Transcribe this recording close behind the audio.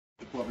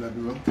Public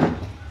Bureau,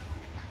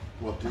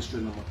 Work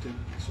District number 10,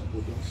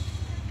 support us.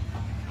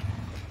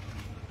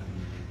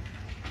 And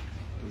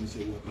let me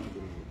say welcome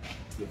to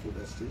the food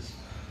estates.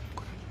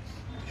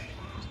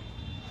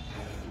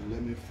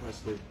 Let me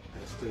first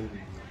extend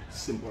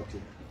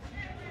sympathy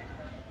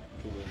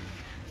to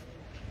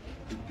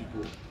the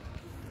people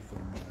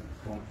from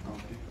Bond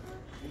County,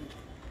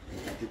 in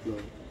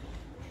particular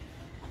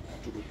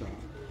to Bhutan.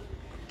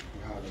 We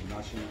had a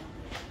national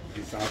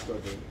disaster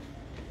there.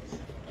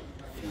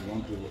 We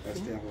want to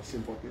extend our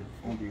sympathy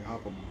on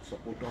behalf of our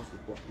supporters, the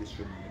Port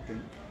District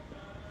Meeting.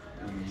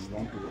 We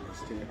want to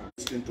extend our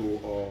sympathy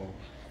to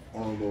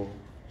Honorable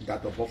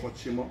Dr. Buffer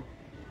Chimo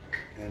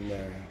and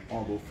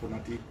Honorable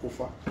Fonati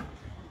Kofa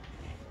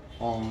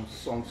on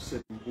some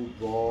certain who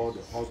brought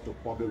the house to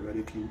public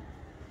ridicule.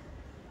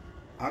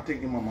 I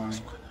think in my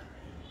mind,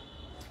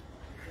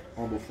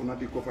 Honorable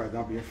Fonati Kofa is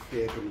not being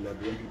fair to the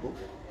Liberian people.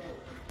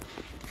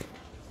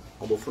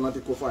 Honorable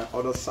Fonati Kofa and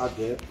others sat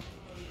there,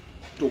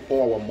 took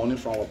all our money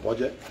from our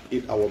budget,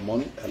 ate our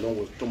money along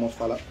with Thomas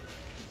Fala.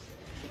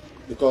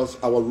 Because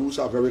our rules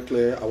are very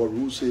clear. Our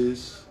rules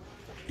is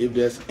if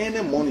there's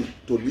any money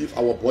to leave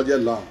our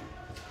budget line,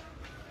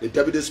 the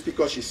Deputy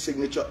Speaker should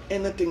signature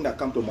anything that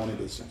comes to money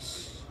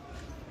business.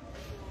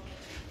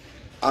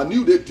 I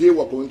knew the day we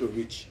were going to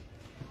reach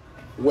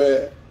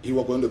where he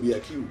was going to be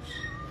accused.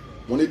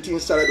 When the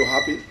things started to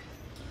happen,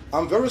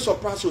 I'm very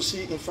surprised to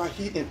see, in fact,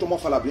 he and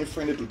Thomas Fala being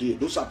friendly today.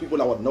 Those are people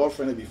that were never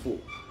friendly before.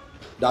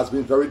 That's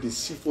been very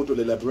deceitful to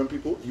the Liberian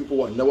people. You people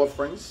were never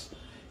friends.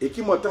 It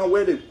came a time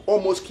where they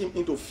almost came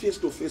into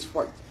face-to-face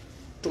fight,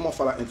 Thomas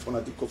Fala and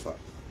Fonati Kofa,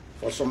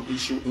 for some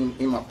issue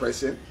in my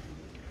presence.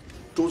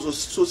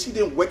 So see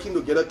them working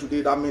together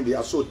today, that means they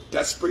are so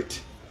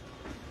desperate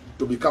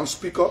to become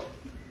speaker,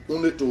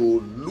 only to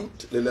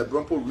loot the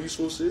Liberian people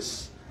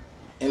resources.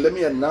 And let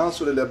me announce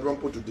to the Liberian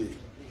people today,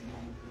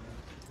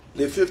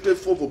 the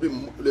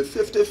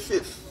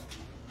 55th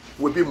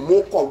will be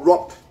more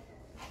corrupt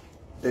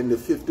than the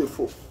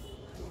 54th.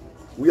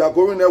 We are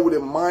going there with a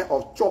mind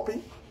of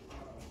chopping.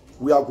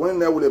 We are going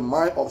there with a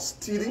mind of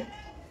stealing.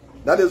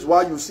 That is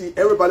why you see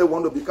everybody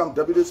want to become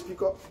deputy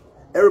speaker.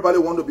 Everybody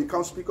want to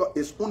become speaker.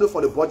 It's only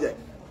for the budget.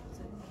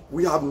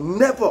 We have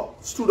never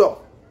stood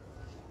up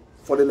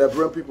for the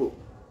Liberian people.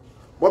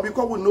 But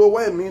because we know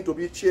what it means to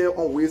be chair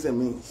on Ways and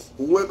Means,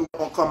 we work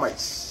on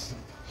commerce.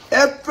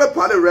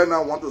 Everybody right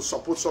now want to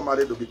support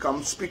somebody to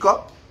become speaker,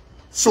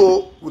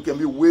 so we can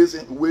be Ways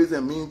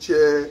and Means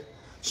chair,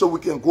 so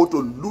we can go to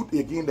loot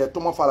again that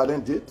Thomas Fala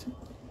then did.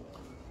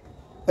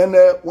 And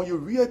when you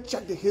really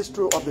check the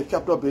history of the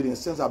Capitol building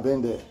since I've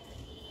been there,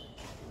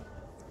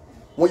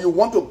 when you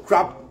want to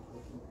grab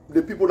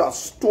the people that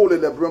stole the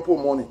Liberian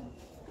people money,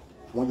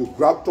 when you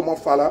grab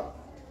Thomas Fala,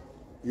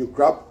 you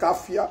grab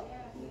Kafia,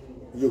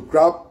 you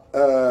grab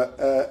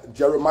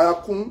Jeremiah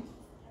Kun,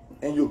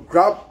 and you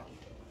grab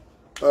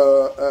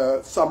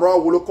Samara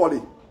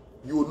Wolokoli,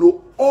 you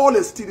know all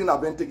the stealing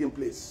have been taking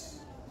place.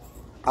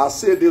 I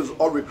say this with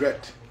all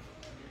regret.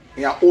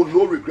 And I owe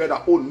no regret,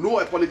 I owe no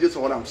apologies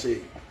for what I'm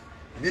saying.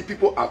 These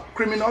people are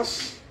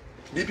criminals.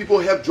 These people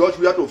have George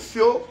we have to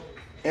fail.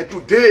 And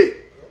today,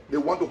 they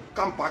want to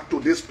come back to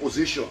this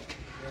position.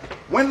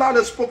 When now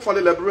they spoke for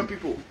the Liberian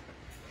people,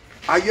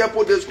 I hear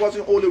people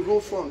discussing, oh, the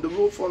road fund, the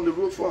road fund, the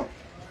road fund.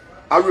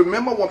 I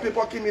remember when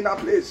people came in that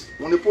place,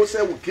 when the people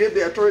said we gave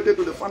the authority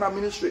to the finance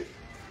ministry.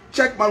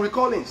 Check my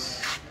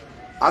recordings.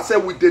 I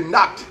said we did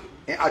not,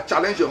 and I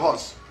challenged the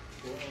horse.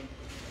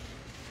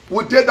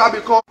 We did that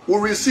because we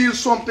received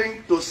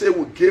something to say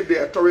we gave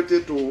the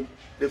authority to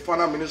the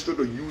finance ministry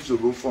to use the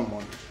road fund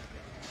money.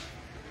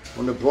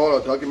 When they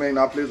brought a document in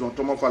that place, when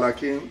Thomas Fala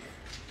came,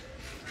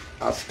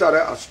 I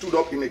stood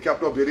up in the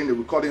Capitol building, the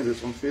recordings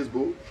is on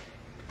Facebook.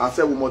 I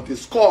said we must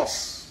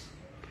discuss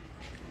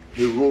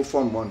the road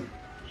fund money.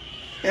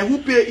 And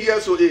who pay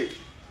ESOA?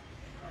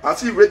 I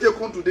see Rachel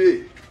Kun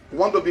today.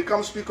 Want to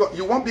become speaker?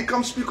 You want to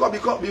become speaker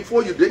because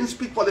before you didn't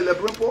speak for the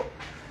Liberian people?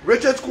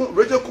 Rachel Kun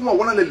was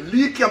one of the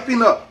lead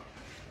campaigner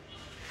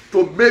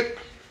to make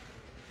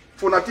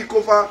Fonati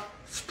Kofa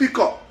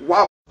speaker.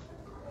 Wow.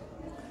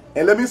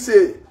 And let me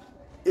say,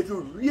 if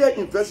you really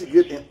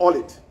investigate and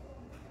audit,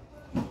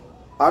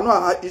 I know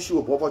I had issue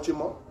with Buffer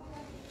Chimo,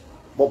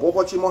 but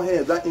Buffer Chimo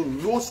has that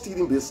in no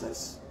stealing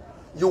business.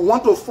 You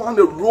want to find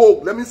the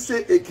rogue, let me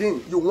say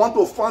again, you want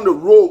to find the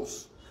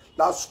rogues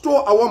that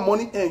stole our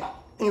money and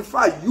in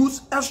fact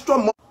use extra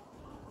money.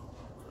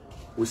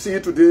 We see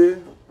it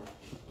today.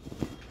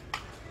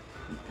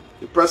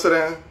 The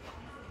President,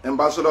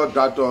 Ambassador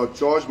Dr.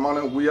 George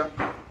Malenguya,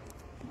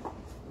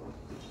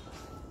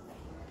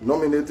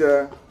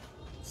 nominated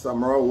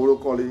Samara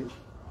Wolokoli,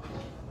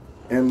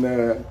 and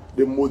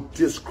the most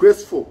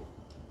disgraceful,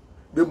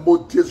 the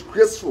most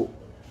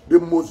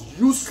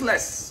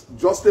useless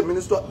justice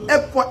minister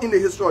ever in the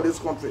history of this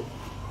country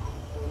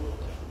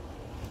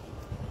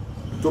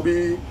to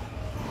be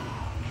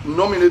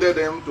nominated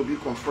them to be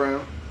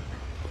confirmed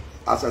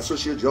as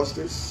Associate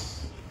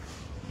Justice,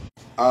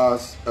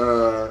 as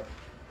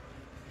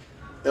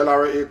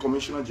LRA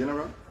Commissioner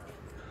General.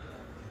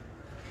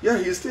 Yeah,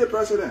 he's still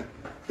president.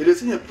 It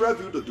is in his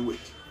purview to do it.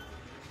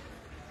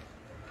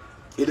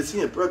 It is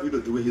in his purview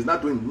to do it. He's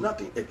not doing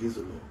nothing against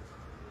the law.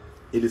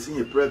 It is in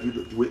his purview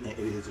to do it, and it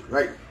is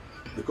right.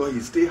 Because he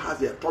still has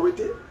the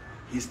authority.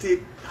 He still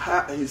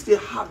have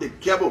the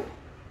gavel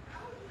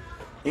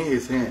in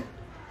his hand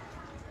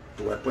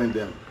to appoint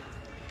them.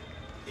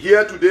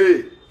 Here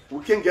today,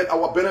 we can get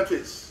our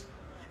benefits.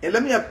 And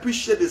let me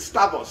appreciate the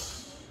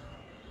staffers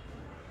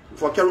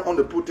for carrying on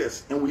the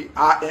protest. And we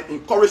are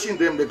encouraging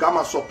them. They got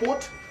my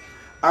support.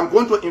 I'm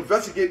going to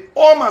investigate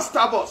all my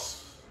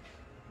staffers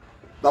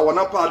that were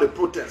not part of the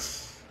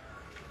protest.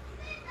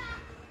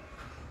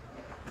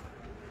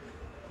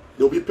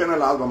 They will be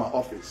penalized by my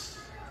office.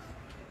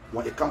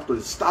 When it comes to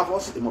the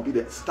staffers, it must be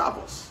the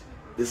staffers.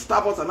 The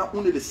staffers are not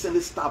only the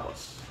Senate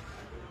staffers.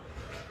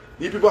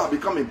 These people have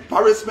become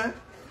embarrassment.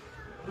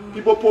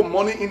 People put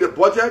money in the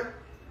budget.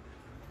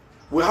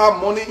 We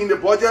have money in the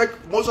budget.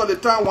 Most of the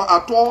time when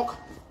I talk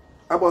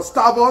about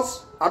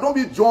staffers, I don't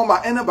be joined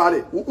by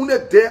anybody. We only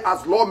there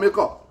as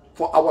lawmaker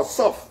for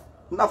ourselves,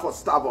 not for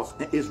staffers.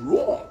 And it's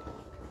wrong.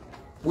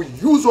 We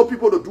use those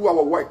people to do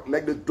our work.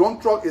 Like the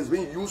dump truck is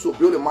being used to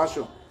build a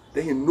mansion.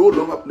 Then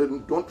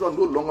the dump truck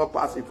no longer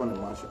passes from the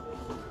mansion.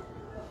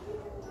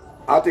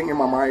 I think in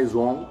my mind is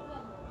wrong.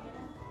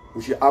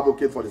 We should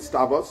advocate for the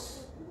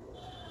staffers.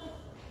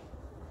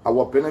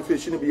 Our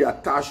benefit shouldn't be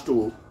attached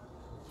to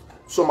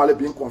somebody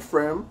being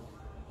confirmed.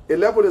 A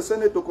level the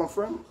Senate to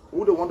confirm.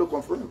 Who they want to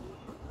confirm?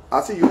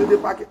 I see Unity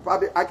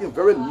Party acting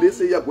very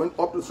lazy here going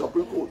up to the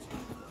Supreme Court.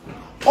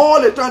 All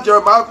the time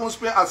Jeremiah comes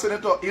speak as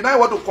senator, you know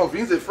what to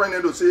convince a friend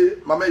and to say,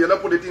 Mama, you're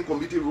not put it in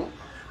committee room.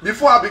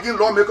 Before I begin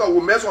lawmaker,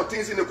 we mess on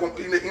things in the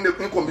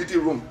committee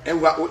room,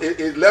 and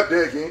it left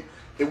there again.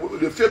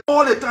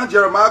 All the time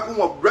Jeremiah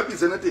was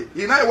representative.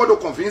 You know what to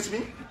convince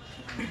me?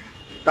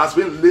 That's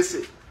been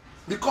lazy.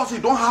 Because he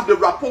don't have the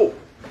rapport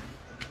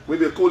with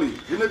the colleague.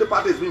 Unity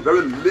Party has been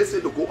very lazy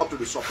to go up to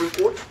the Supreme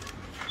Court.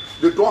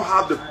 They don't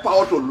have the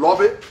power to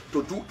lobby,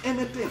 to do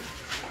anything.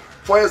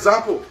 For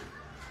example,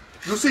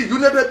 you see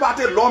Unity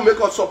Party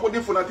lawmakers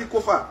supporting Funati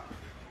Kofa.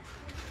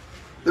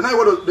 They're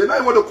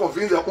not able to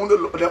convince their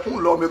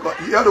own lawmaker.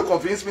 You have to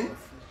convince me?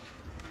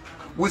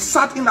 We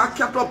sat in that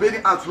Capitol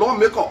building as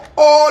lawmaker.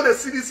 All the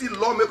CDC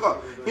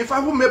lawmaker. In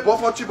fact, who made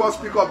Buffer Chibok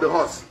Speaker of the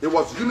House? It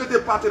was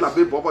Unity Party that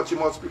made Buffer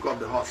Chibok Speaker of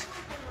the House.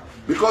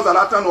 Because at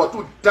that time they were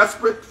too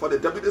desperate for the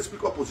Deputy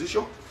Speaker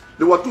position.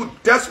 They were too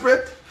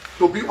desperate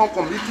to be on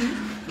committee.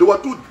 They were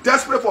too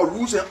desperate for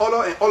rules and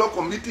other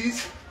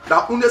committees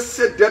that only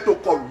sit there to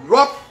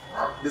corrupt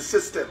the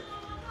system.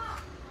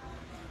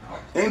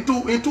 In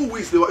two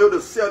weeks, they were able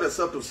to sell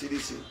themselves to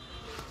CDC.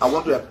 I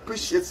want to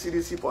appreciate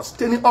CDC for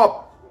standing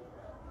up.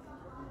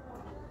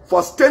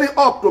 For standing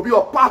up to be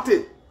a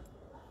party.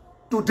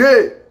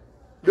 Today,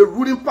 the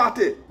ruling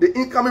party, the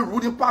incoming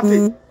ruling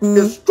party,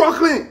 is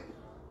struggling.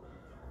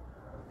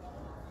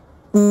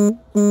 You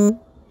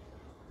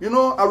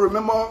know, I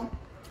remember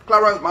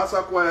Clarence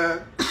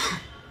Massacre,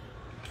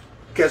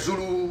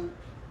 Kezulu.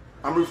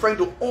 I'm referring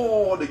to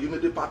all the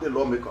Unity Party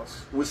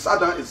lawmakers. We sat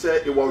down and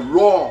said it was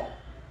wrong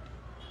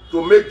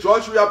to make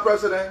George Weah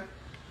president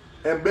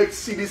and make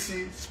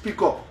CDC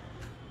speaker.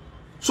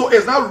 So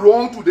it's not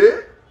wrong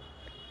today.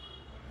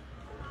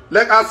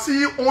 Like I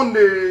see on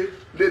the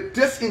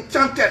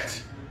disenchanted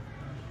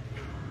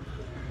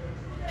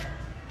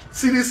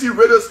CDC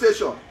radio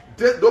station,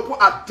 those people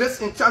are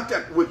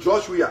disenchanted with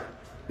George Weah.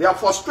 They are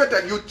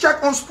frustrated. You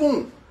check on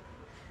Spoon.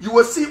 You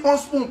will see on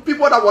Spoon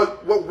people that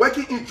were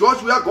working in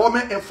George Weah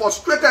government and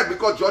frustrated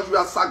because George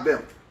Weah sacked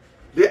them.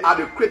 They are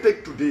the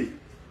critic today.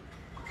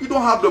 You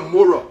don't have the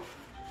moral.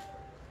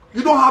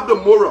 You don't have the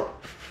moral.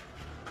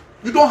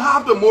 You don't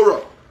have the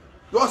moral.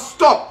 Just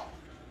stop.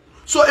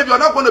 So if you're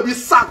not going to be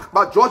sacked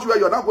by George Weah,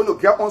 you're not going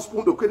to get on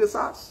Spoon to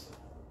criticize.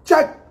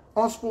 Check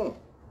on Spoon.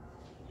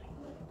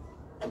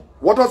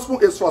 Water Spoon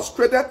is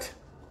frustrated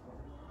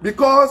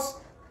because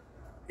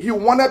he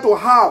wanted to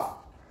have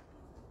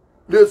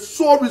the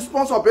sole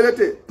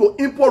responsibility to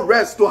import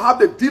rest, to have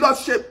the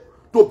dealership,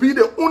 to be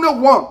the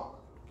only one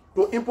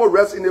to import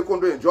rest in the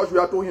country. And George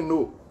Weah told him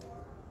no.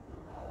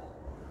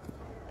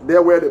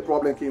 There where the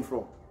problem came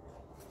from.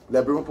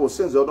 Liberian people,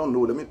 since you don't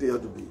know, let me tell you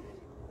today.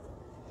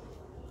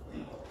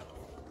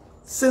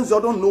 Since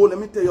you don't know, let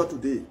me tell you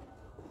today.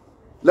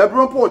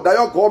 Liberian people, that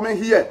your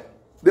government here,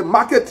 the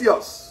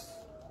marketeers,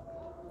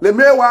 the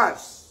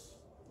midwives,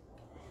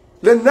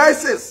 the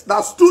nurses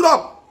that stood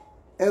up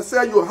and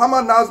said, you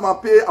harmonize my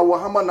pay, I will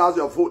harmonize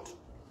your vote.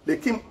 They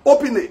came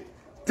openly.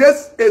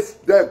 This is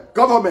the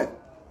government.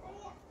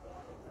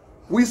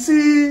 We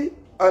see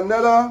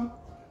another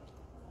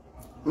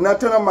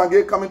Nathaniel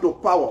Mange coming to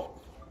power.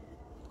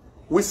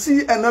 We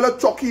see another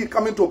Chucky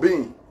coming to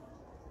being.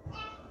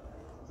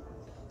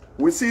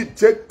 We see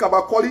Jake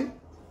Kabakoli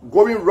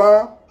going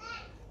around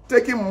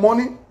taking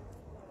money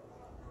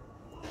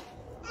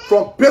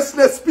from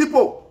business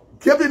people,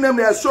 giving them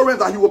the assurance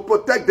that he will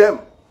protect them.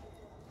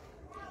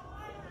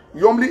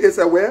 Yomli is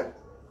aware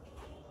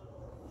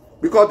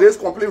because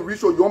they complete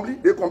reach of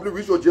Yomli, they complete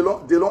reach of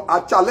Jelon. I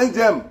challenge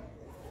them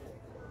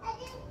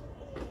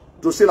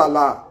to say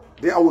la.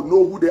 Then I will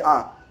know who they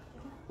are.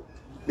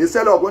 They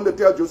said they were going to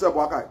tell Joseph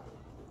Boakai.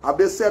 Have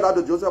they said that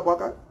to Joseph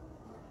Boakai?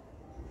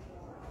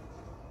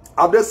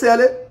 Have they said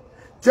it?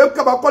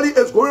 Jacob Akoli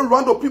is going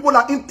around to people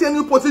that are in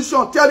tenure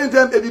position, telling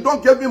them, if you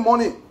don't give me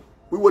money,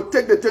 we will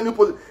take the tenure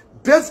position.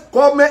 This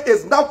government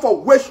is not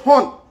for witch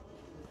hunt.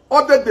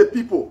 Order the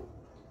people.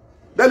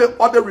 Then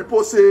the other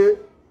report say,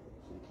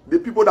 the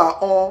people that are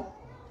on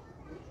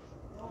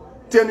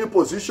tenure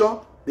position,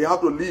 they have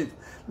to leave.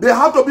 They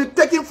have to be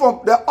taken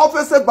from the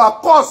offices by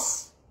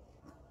cost.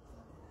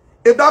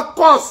 If that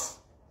cost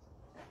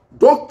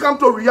don't come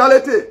to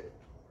reality,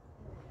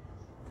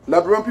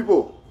 Liberian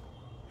people,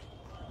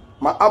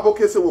 my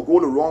advocacy will go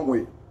the wrong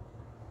way.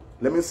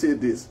 Let me say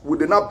this. We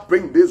did not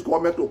bring this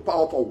government to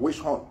power for witch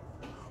hunt.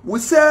 We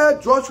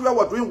said Joshua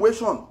was doing witch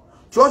hunt.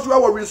 Joshua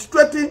was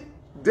restricting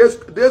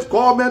this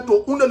government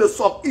to only the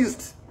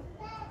southeast.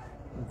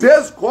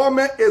 This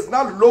government is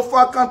not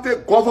local country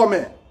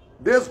government.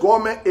 This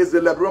government is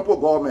the Liberian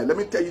government. Let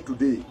me tell you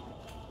today.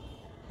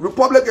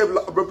 Republic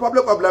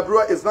of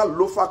Liberia is not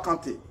local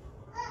country.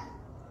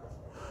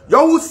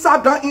 Y'all who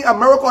sat down in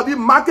America, the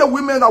market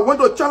women that went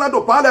to China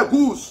to buy their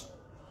goods,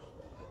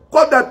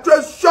 got their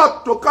trade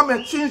shop to come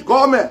and change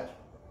government.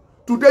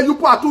 Today, you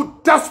people are too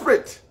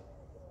desperate.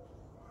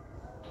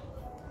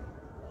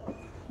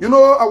 You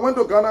know, I went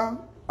to Ghana.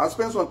 I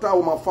spent some time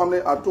with my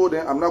family. I told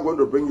them, I'm not going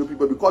to bring you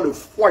people because the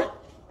fight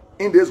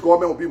in this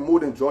government will be more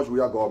than George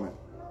Weah government.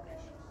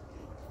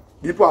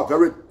 People are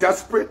very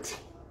desperate.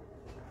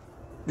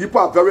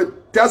 People are very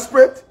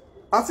desperate.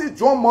 I see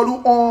John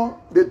Molu on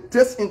the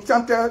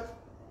disenchanted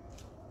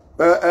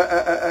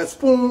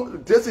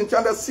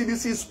disenchanted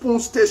CDC spoon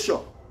station.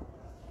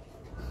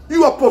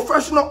 You are a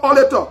professional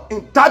auditor,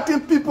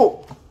 indicting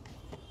people.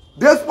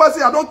 This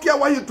person, I don't care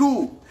what you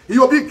do, he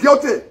will be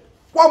guilty.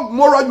 What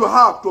moral you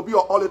have to be an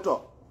auditor?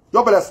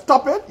 You better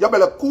stop it. You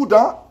better cool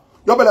down.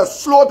 You better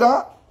slow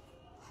down.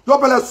 You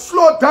better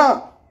slow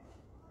down.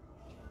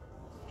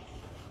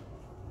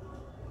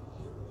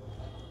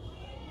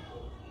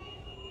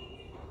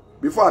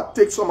 Before I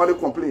take somebody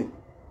complaint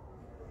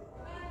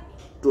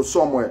to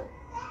somewhere,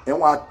 and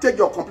when I take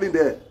your complaint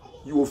there,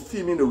 you will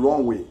feel me the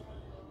wrong way.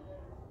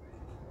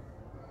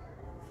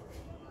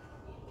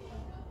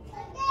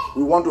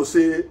 We want to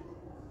say,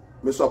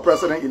 Mr.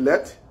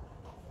 President-elect,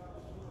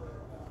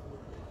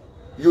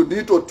 you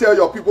need to tell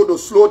your people to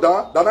slow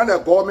down. That's not the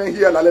government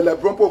here, like the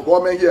Liberian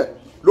government here.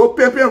 No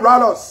pimping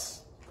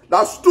rallies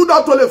that stood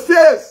up to the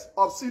face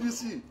of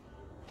CDC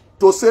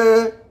to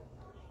say,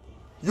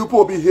 you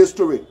people be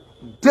history.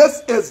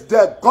 This is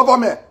the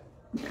government.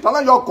 That's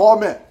not your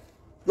government.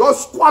 Your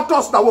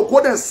squatters that will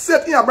go there and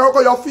sit in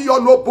America, your fee,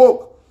 your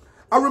notebook.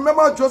 I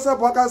remember Joseph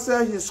Boakai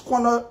said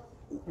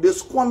they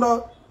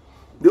squander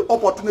the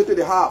opportunity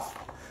they have.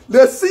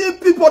 They see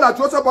people that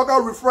Joseph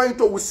Boakai referring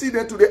to, we see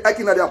them today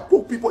acting like they are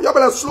book people. You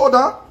better slow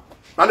down.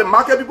 Like the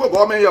market people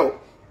government here.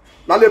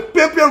 Like the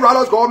paper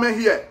rollers government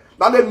here.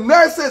 Like the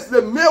nurses,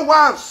 the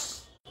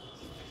midwives,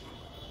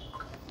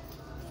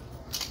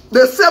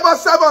 the civil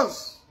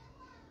servants,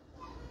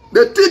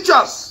 the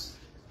teachers,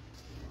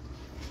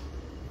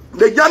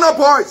 the younger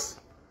boys,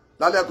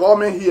 like the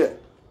government here.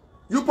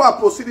 You people are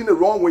proceeding the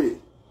wrong way.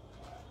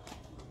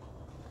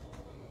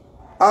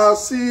 I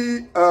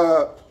see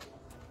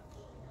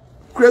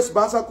Chris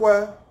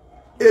Bansakwe,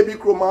 A.B.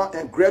 Kroma,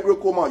 and Gregory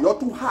Koma. You're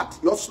too hot.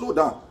 You're slow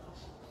down.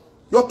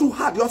 You're too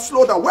hard. You're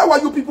slow down. Where were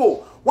you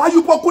people? Why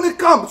you people couldn't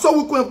come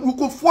so we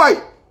could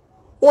fight?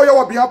 Or you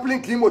were being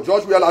playing game with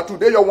George Weah.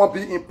 Today you won't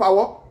be in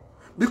power.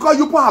 Because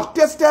you people have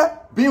tested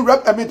being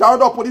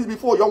director of police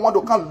before. You want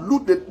to come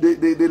loot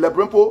the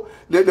Liberian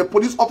the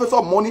police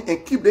officer money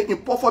and keep them in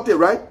poverty,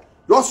 right?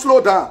 You're slow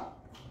down.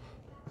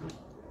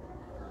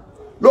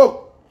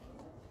 Look,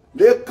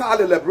 they call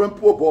the Liberian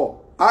poor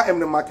ball. I am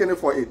the mechanic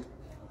for it.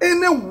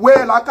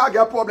 Anywhere like I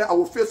get a problem, I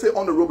will face it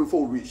on the road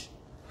before we reach.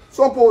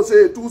 Some people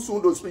say too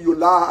soon to speak, you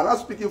lie. I'm not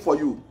speaking for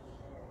you.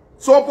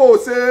 Some people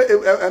say,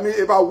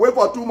 if I wait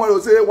for 2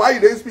 months, they'll say, why you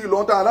didn't speak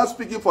long time? I'm not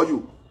speaking for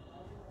you.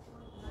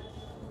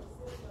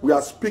 We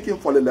are speaking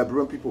for the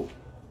Liberian people.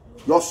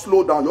 You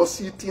slow down. You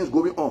see things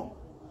going on.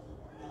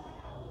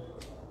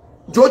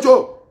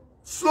 Jojo,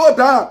 slow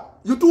down.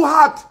 You're too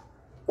hard.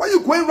 Why are you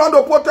going around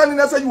the port telling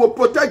us that you will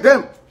protect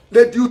them?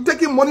 That you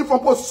taking money from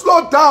people?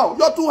 Slow down.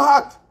 You're too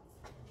hard.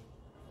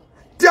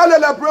 Tell the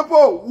Liberian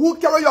people who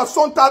carry your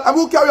son and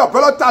who carry your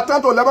brother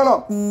Tatan to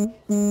Lebanon.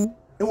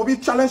 It will be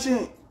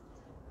challenging.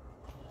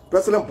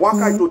 President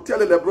Boakai to tell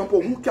the Liberian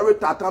people who carry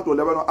Tatan to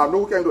Lebanon. I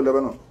know who carry to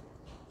Lebanon.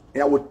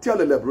 And I will tell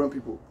the Liberian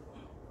people.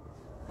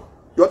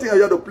 You think I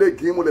have to play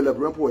game with the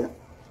Liberian people? Yeah?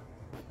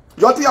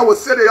 You think I will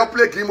say that you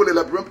play game with the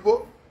Liberian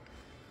people?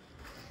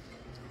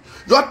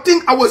 You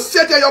think I will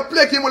say that you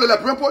play game with the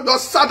Liberian people? You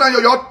sat down,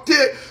 your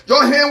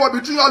hand was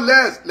between your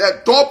legs.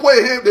 Like door put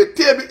your hand, the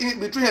tape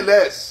between your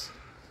legs.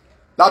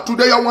 That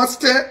today you want to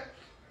stand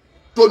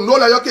to know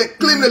that you can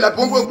claim the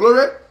Liberian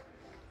glory.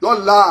 You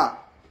lie.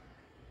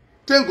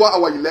 Thank God I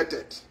was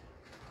elected.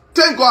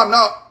 Thank God I'm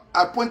now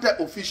appointed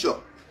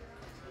official.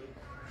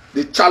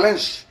 The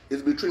challenge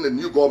is between the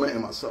new government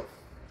and myself.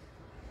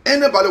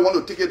 Anybody want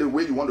to take it the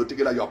way you want to take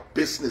it at your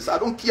business. I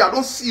don't care. I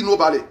don't see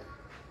nobody.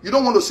 You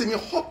don't want to see me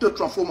hop the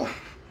transformer.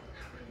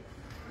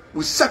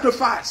 We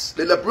sacrifice.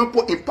 The Lebron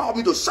Paul empowered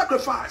me to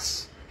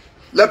sacrifice.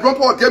 Lebron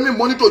Paul gave me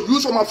money to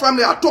use for my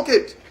family. I took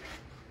it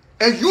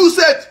and use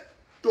it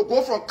to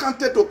go from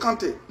county to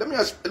county. Let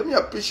me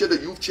appreciate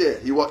the youth chair.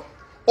 He was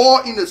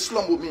all in the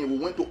slum with me. We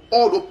went to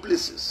all those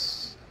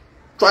places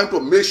trying to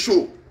make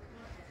sure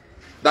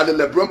that the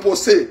Lebron Paul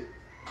said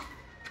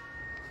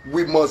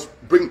we must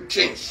bring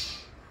change.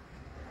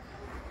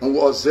 And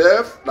we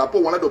observed that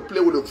Paul wanted to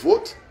play with the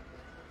vote.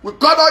 We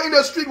got out in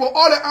the street with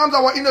all the arms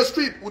that were in the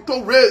street. We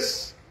took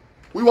race.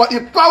 We were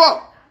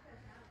empowered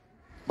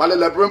by the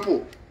Lebron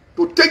Paul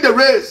to take the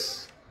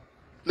race.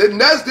 The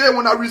next day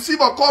when I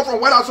receive a call from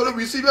where I should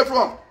receive it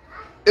from,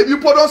 if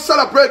people don't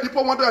celebrate,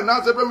 people want to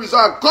announce the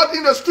result. I got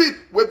in the street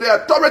with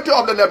the authority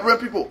of the Lebron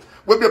people,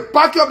 with the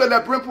backing of the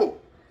Lebron people,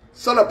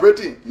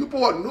 celebrating. You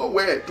people are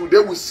nowhere. Today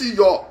we see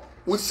you,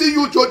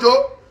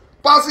 Jojo,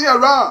 passing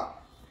around.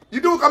 You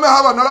don't come and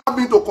have another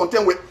being to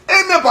contend with.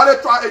 Anybody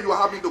try it, you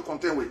have been to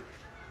contend with.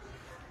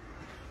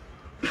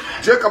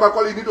 Jacob,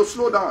 you need to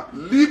slow down.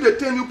 Leave the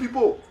 10 new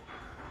people.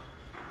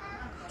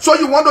 So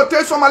you want to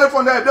take some money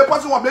from them. The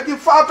person was making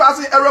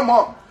 5,000 every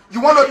month.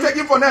 You want to take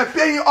it from them,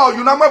 paying all.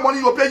 You know how much money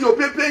you pay,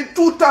 paying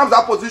 2 times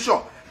that position.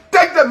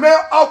 Take the man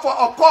out for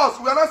a cause.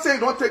 We are not saying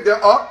don't take them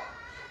up.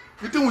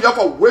 You think we have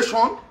a wish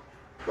on?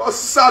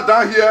 Just sat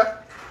down here.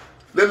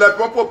 The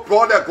Lebron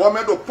brought the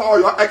government to power.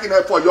 You're acting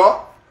there for you.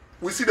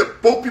 We see the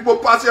poor people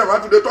passing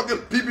around today talking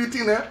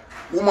PBT there.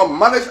 We're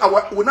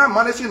not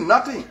managing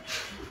nothing.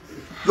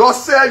 You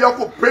say you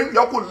could liberate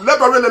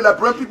the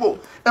Lebron people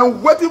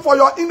and waiting for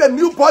you in the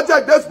new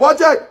budget, this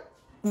budget.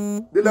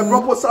 The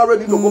Lebron people salary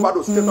need to go back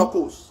to state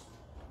coast.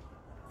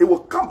 It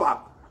will come back.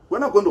 We're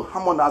not going to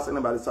harmonize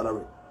anybody's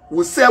salary.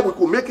 We said we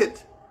could make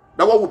it.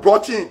 That's what we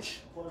brought change.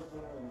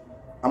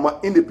 I'm an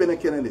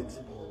independent candidate.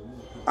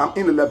 I'm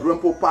in the Lebron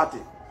people party.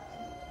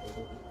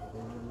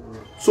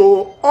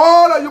 So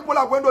all of you people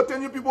are going to tell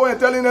you people and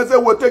telling them, say,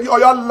 we'll take it all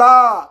your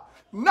law.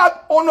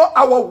 Not honor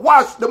our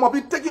watch. They must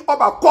be taking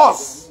up a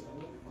course.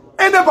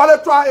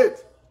 Anybody try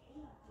it,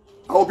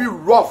 I will be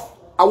rough.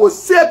 I will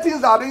say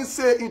things I didn't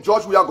say in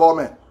George Weah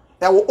government.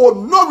 And I will owe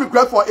no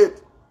regret for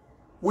it.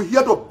 We're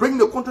here to bring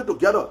the country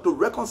together, to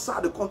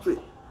reconcile the country.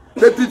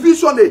 The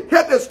division, the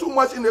hate is too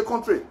much in the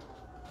country.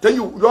 Then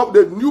you have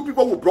the new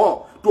people who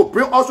brought to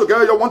bring us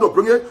together. You want to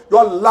bring it,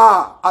 your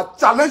lie. I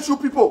challenge you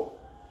people.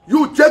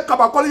 You, Jacob,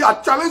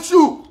 I challenge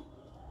you.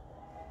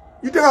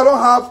 You think I don't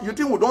have, you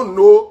think we don't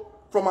know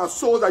from our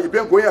souls that you've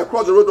been going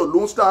across the road to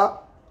Lone Star,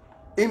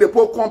 in the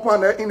poor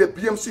compound, in the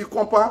BMC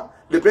compound,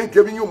 they've been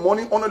giving you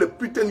money under the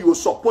pretend you will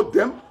support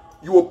them,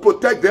 you will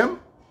protect them.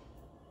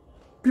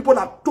 People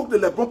that took the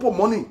Lebron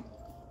money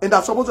and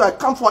are supposed to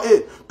account for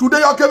it. Today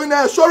you're giving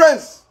them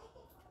assurance.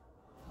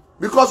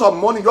 Because of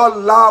money, your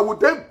law would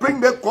then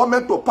bring the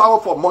government to power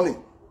for money.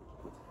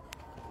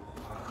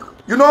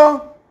 You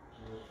know,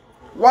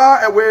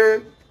 while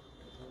away,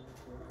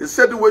 the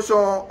situation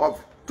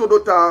of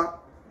Todota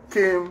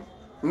came,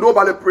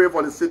 nobody prayed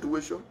for the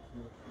situation.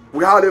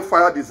 We had a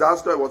fire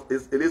disaster.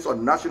 It is a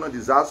national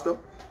disaster.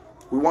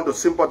 We want to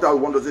sympathize. We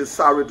want to say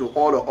sorry to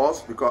all of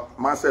us because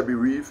myself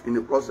bereaved in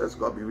the process.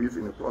 God bereaved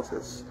in the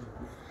process.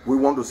 We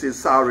want to say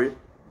sorry.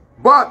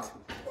 But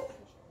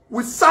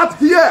we sat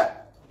here.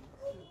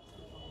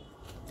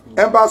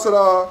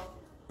 Ambassador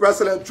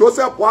President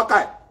Joseph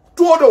Boakai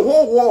told the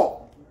whole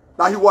world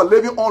that he was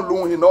living on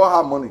loan. He never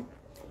had money.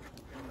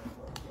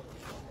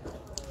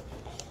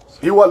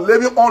 He was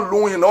living on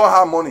loan. He never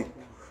had money.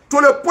 To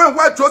the point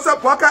where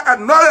Joseph Boakai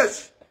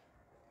acknowledged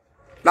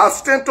that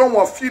Stanton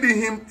was feeding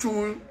him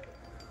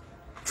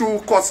to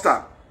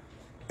Costa.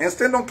 And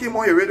Stanton came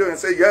on the radio and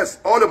said, yes,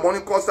 all the money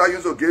Costa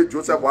used to give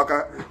Joseph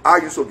Boakai, I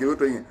used to give it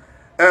to him.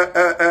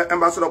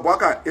 Ambassador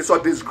Boakai, it's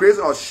a disgrace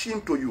and a shame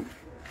to you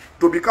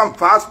to become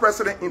vice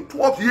president in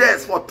 12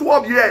 years, for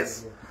 12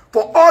 years.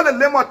 For all the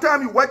length of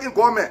time you work in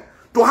government,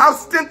 to have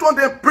Stanton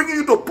then bringing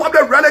you to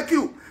public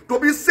ridicule, to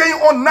be saying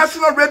on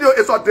national radio,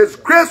 it's a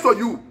disgrace to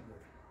you.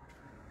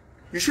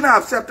 You shouldn't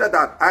have accepted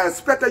that. I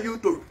expected you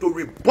to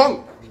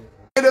rebunk.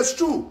 It is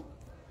true.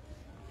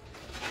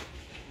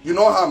 You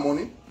don't have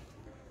money.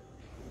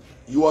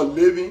 You are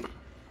living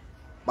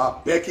by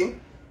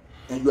begging,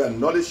 and you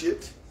acknowledge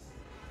it.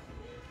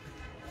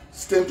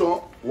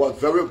 Stanton was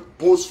very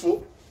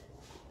boastful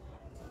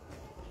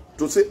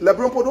to say,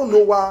 Lebron don't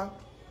know why.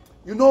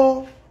 You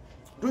know,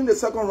 during the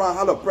second round, I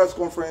had a press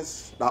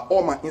conference that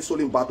all my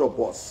insulin battle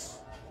boss.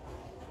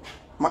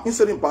 My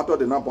insulin battle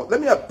did not boss.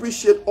 Let me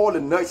appreciate all the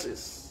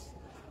nurses,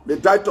 the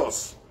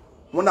doctors.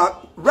 When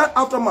right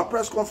after my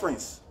press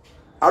conference,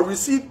 I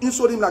received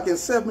insulin that can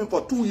serve me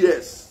for 2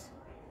 years.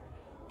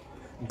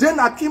 Then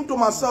I came to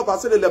myself, I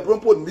said, the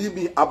Lebron need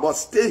me, I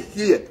must stay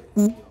here.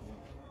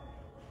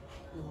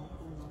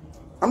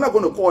 I'm not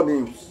going to call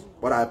names,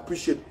 but I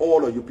appreciate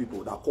all of you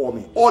people that call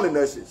me. All the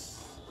nurses,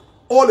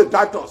 all the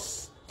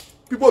doctors.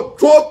 People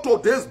drove to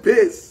this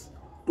base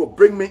to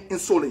bring me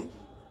insulin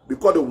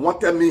because they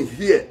wanted me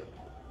here.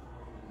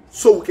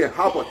 so we can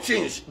have a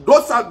change.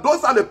 Those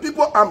are the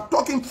people I'm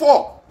talking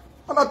for.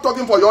 I'm not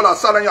talking for y'all that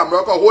sat in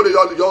America, hold it,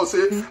 y'all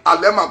say, I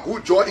left my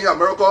good job in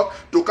America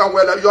to come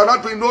where you're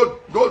not doing no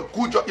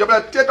good job. You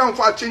better take down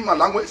for change my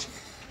language.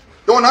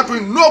 You're not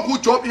doing no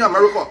good job in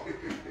America.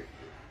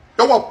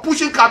 You were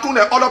pushing cartoon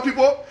like other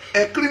people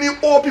and cleaning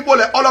old people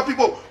like other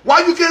people.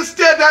 Why you can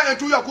stay there and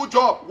do your good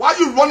job? Why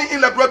you running in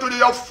laboratory?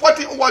 You're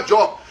fighting over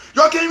job.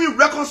 You can't even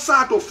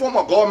reconcile to form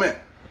a government.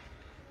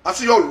 I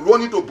see you're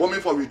running to bombing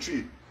for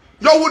retreat.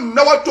 You would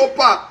never top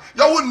part.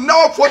 You would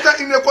never vote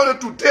in the corner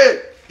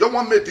today. You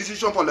want to make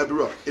decision for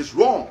Liberia. It's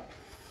wrong.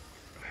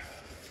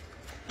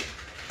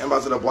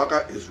 Ambassador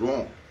Boakai is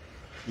wrong.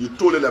 You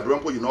told the Liberian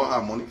people you don't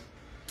have money.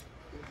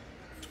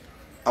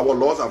 Our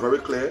laws are very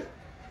clear.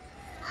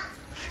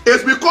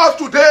 It's because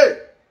today,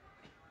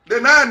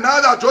 the now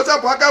that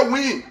Joseph Boakai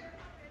win,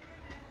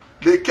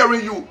 they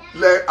carry you.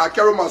 Like I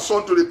carry my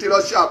son to the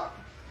tailor shop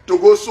to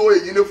go sew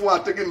a uniform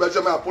and taking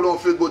measurement and put on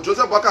Facebook.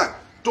 Joseph Boakai,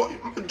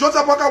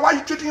 why are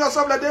you treating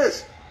yourself like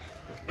this?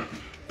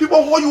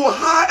 People hold you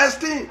high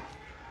esteem.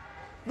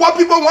 What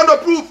people want to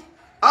prove?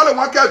 I don't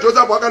want to carry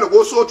Joseph Boakai to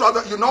go sew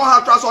trouser. You know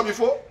how trouser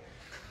before?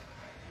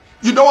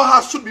 You know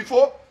how suit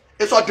before?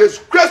 It's a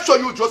disgrace to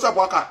you, Joseph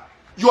Boakai.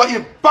 Your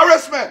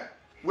embarrassment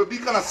with this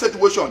kind of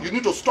situation. You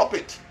need to stop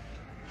it.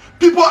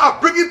 People are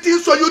bringing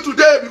things to you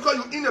today because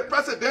you're in the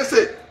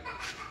presidency.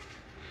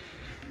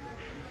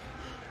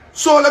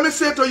 So let me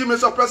say to you,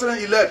 Mr.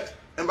 President-elect,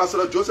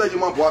 Ambassador Joseph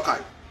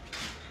Boakai,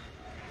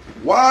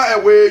 while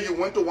away you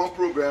went to one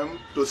program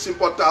to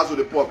sympathize with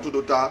the poor of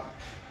Tudota,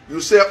 you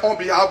say on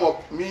behalf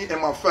of me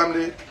and my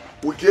family,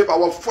 we gave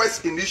our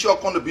first initial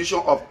contribution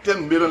of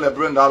 $10 million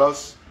Liberian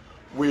dollars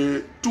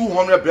with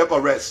 200 bed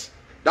arrests.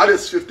 That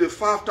is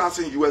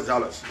 $55,000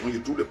 US when you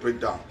do the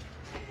breakdown.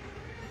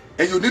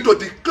 And you need to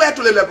declare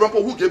to the Liberian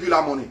people who gave you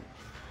that money.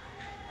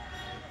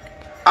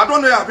 I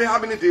don't know it has been how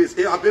many days.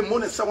 It has been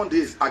more than 7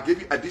 days. I gave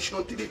you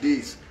additional 3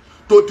 days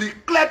to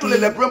declare to the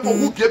Liberian people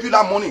who gave you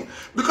that money.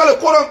 Because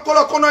the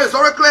color corner is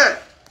very clear.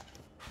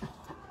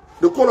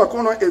 The color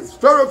corner is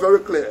very, very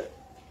clear.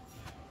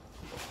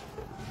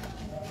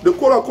 The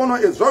color corner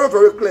is very,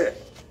 very clear.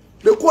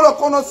 The color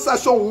corner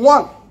section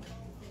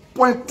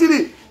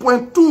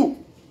 1.3.2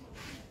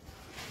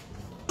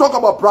 talk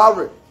about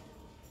bribery.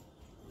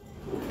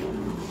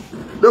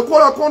 The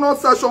color corner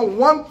section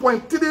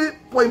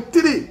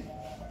 1.3.3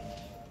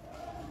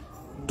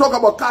 talk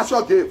about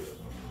casual gift.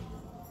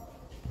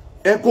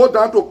 And go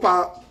down to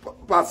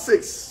part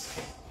 6.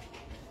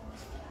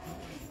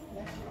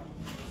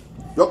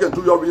 You can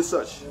do your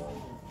research.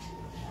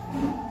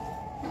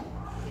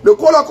 The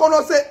code of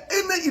conduct say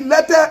any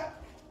elected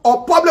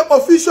or public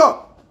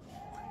official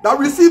that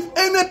receive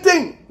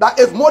anything that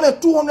is more than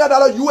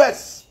 $200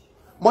 US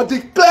must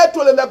declare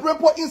to the Liberian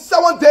people in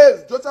 7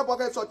 days. Joseph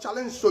Boakai, is a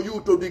challenge to you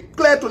to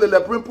declare to the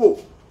Liberian people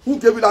who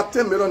gave you that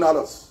 $10 million.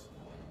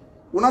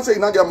 We're not saying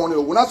you not get money.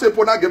 We're not saying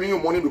people not giving you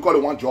money because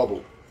they want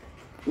job.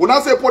 We're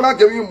not saying people not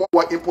giving you money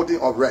for importing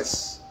of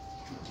rest.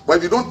 But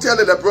if you don't tell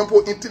the Liberian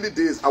people in 3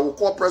 days, I will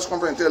call press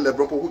conference and tell the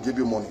Liberian people who give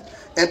you money.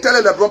 And tell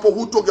the Liberian people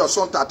who took your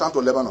son to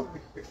Lebanon.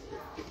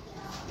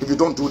 If you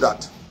don't do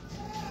that.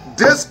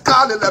 This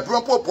car, the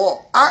Liberian people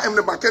bought. I am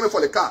the mechanic for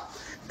the car.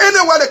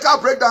 Anywhere the car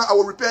break down, I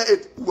will repair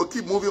it. We will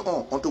keep moving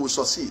on until we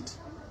succeed.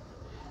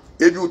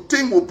 If you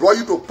think we'll bring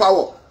you to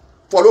power,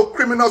 follow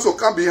criminals who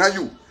come behind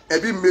you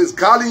and be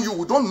misguiding you,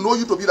 we don't know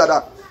you to be like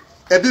that.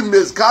 And be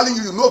misguiding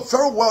you, you know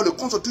very well the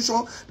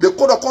Constitution, the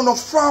Code of Conduct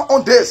frown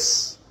on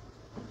this.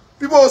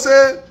 People will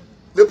say,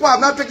 the people have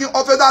not taken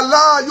office. That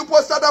lie, you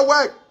people started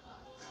work.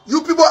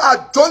 You people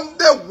are done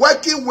there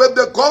working with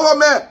the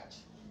government.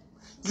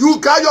 You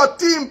got your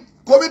team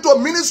going to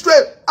ministry,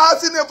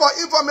 asking them for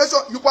information.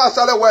 You people have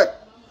started work.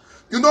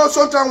 You know,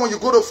 sometimes when you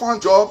go to find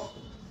a job,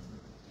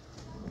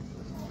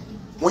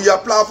 when you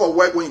apply for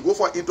work, when you go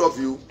for an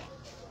interview,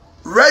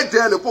 right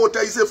there, the people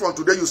tell you, say, from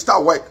today, you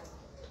start work.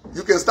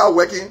 You can start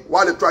working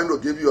while they're trying to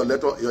give you your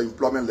letter, your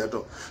employment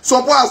letter.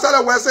 Some people have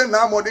started working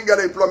now, more didn't get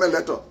an employment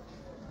letter.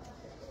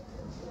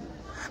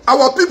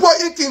 Our people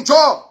in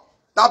Kinjor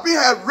that being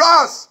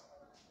harassed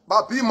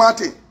by B.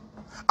 Martin.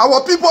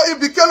 Our people in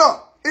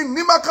Bikena, in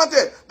Nima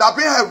County, that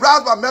being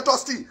harassed by Metal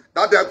Steel,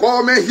 that their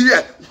government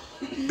here.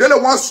 They the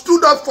ones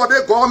stood up for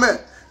their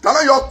government. Tell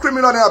me you're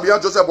criminal than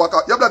beyond Joseph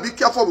Boakai. You better be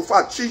careful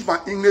before I change my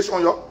English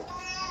on you.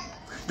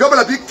 You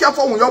better be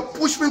careful when you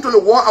push me to the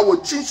wall, I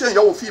will change and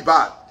you will feel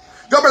bad.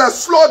 You better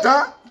slow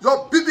down.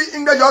 Your BB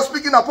English, you're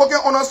speaking a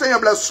pocket understand, you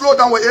better slow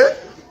down with it.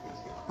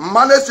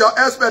 Manage your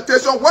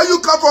expectation. Where you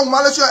come from,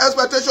 manage your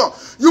expectation.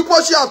 You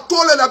push have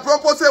told the Lebron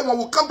people say when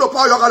we come to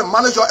power, you got to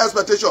manage your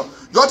expectation.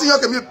 You think you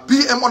can be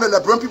BM on the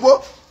Lebron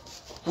people?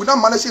 We're not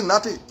managing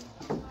nothing.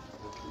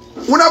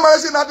 We're not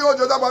managing nothing, oh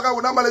Joseph Boakai,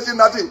 we're not managing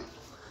nothing.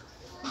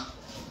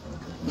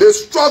 The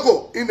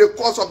struggle in the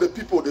course of the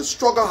people, the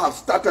struggle has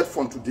started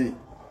from today.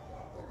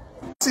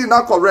 See,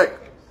 not correct.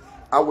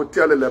 I will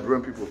tell the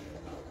Liberian people.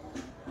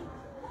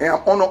 And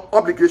I'm on an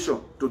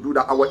obligation to do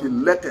that. I was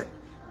elected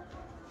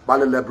by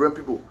the Liberian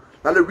people.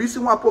 Now the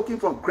reason why I'm talking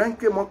from Grand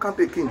Cape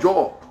County,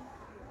 Kinjor,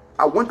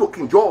 I went to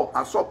King George.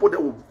 I saw put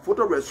the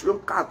photo resume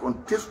card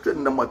on district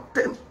number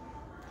 10.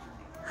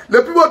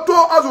 The people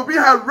told us we'll be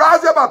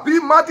harassed by B.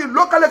 Martin,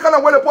 locally kind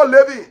of where they put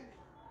living.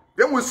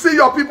 Then we see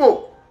your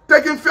people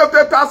taking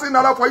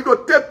 50,000 for you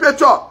to take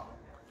picture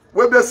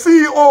with the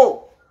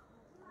CEO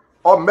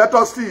of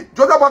Metal Steel.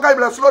 Joseph Boakai, you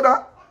better slow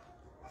down.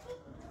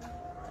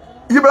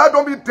 You better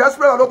don't be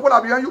desperate. I don't put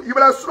that behind you. You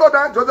better slow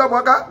down, Joseph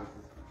Boakai.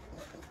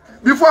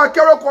 Before I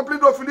carry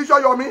complete to finish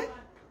your me,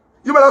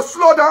 you better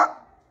slow down.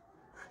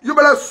 You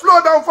better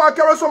slow down before I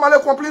carry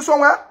somebody complete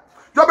somewhere.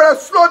 You better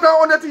slow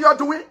down on the thing you're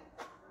doing.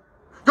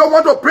 You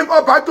want to bring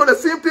us back to the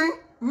same thing?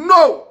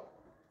 No.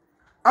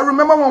 I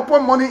remember when we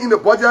put money in the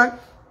budget.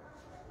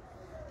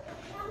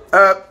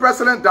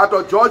 President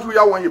Dr. George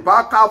Weah, when he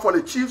back out for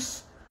the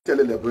Chiefs, tell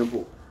the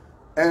Brimpo.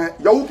 And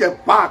you can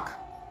back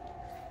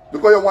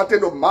because you wanted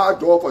to mark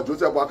door for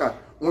Joseph Boakai.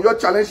 When you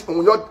challenge,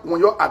 when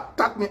you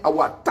attack me, I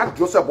will attack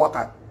Joseph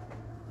Boakai.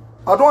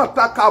 I don't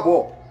attack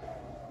Cabo.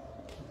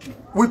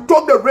 We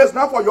took the race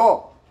now for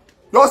you.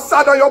 You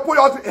sat down, you put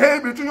your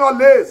hand between your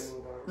legs.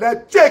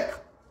 Let's check.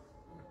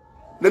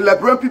 The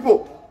Liberian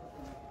people.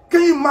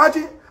 Can you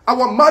imagine?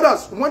 Our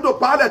mothers went to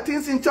buy the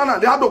things in China.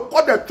 They had to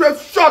cut the trade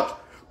short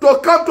to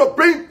come to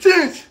bring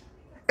change.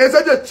 Is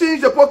it the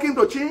change they're looking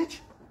to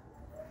change?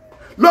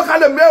 Look at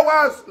the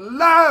midwives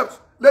live,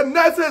 the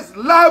nurses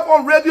live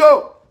on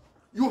radio.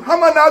 You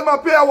harmonize my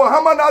pay, I will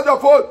harmonize your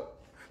vote.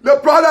 The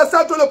brother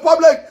said to the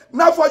public,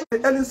 now for you.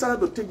 The Ellen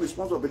started to take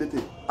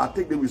responsibility. I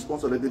take the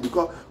responsibility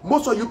because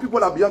most of you people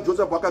that beyond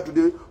Joseph Boakai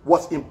today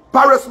was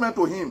embarrassment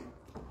to him.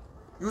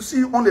 You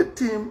see on the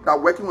team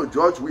that working with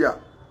George Weah,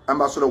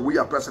 Ambassador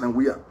Weah, President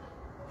Weah.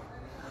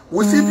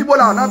 We see people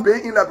that are not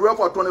being in Liberia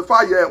for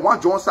 25 years, one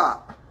Johnson,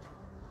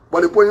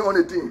 but they put you on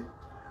the team.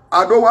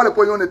 I don't want to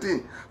put you on the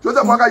team.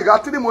 Joseph Boakai, you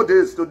got 3 more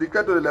days to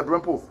declare to the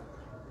Liberian people.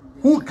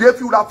 Who gave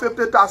you that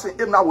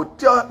 50,000? Even I will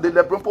tell the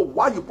Liberian people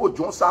why you put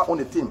Johnson on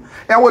the team.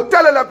 And I will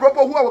tell the Liberian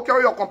people who I will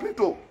carry your complete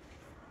to.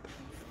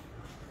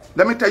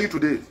 Let me tell you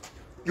today.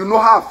 You know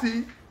how I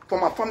feel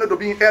for my family to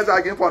be in Ezra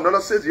again for another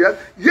 6 years?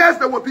 Yes,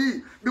 there will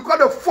be. Because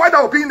the fight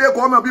that will be in their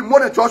government will be more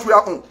than George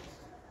Weah own.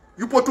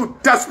 You put too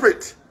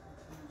desperate.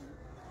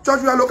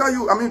 George Weah, look at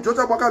you. I mean,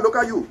 Joseph Boakai, look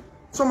at you.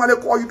 Somebody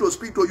call you to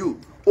speak to you.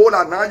 Oh,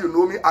 now you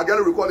know me. I get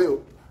a recording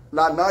you.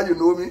 Now you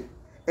know me.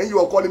 And you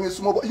are calling me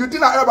small. You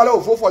think that everybody will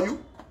vote for you?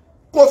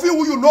 Kofi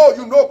who you know.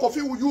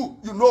 Kofi who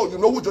you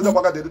know who Joseph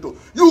Boakai did it to.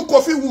 You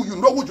Kofi who you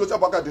know who Joseph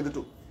Boakai did it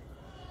to.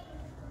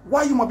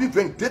 Why you must be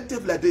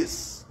vindictive like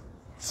this?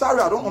 Sorry,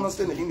 I don't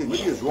understand the English.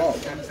 Maybe it's wrong.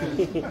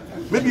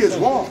 Maybe it's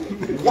wrong.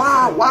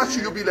 Why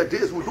should you be like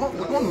this? We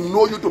don't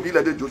know you to be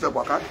like this, Joseph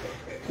Boakai.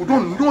 We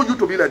don't know you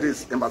to be like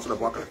this, Ambassador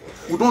Boakai.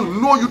 We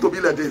don't know you to be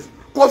like this.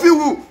 Kofi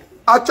who,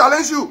 I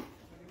challenge you.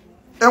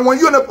 And when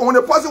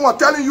the person was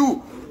telling you,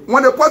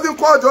 when the person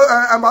called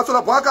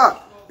Ambassador Boakai,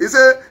 he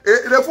said,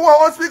 the phone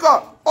on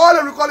speaker, all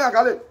the recording I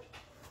got it.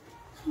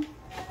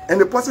 And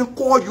the person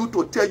called you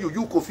to tell you,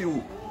 Kofi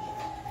who,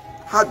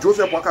 how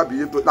Joseph Boakai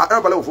behaved. That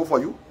everybody will vote for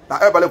you.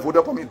 That everybody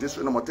voted for me in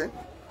district number 10.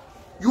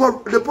 You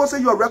are the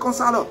person you are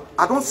reconciler.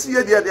 I don't see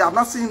it there. They have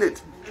not seen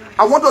it.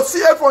 I want to see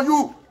it from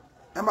you.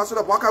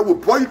 Ambassador Boakai will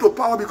bring you to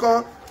power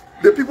because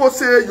the people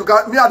say you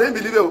got me. I didn't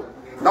believe it.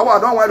 Now I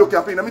don't want to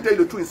campaign. Let me tell you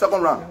the truth in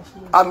second round.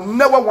 I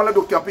never wanted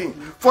to campaign.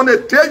 From the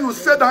day you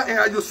sat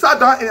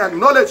down and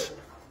acknowledged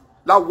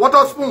that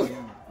water spoon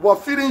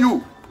was feeding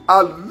you,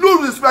 I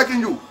lose respect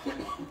in you.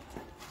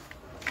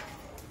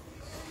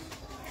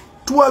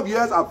 12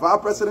 years as vice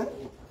president,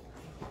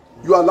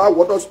 you allow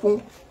water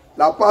spoon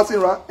like passing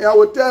around, and I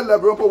will tell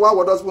Liberian people why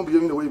water spoon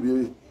behaving the way he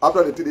behaved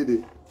after the 3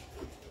 days.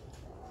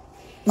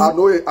 I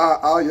know it.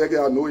 I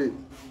know it.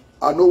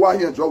 I know why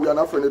he and George we are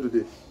not friendly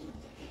today.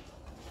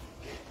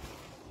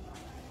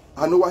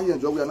 I know why he and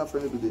George we are not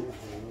friendly today.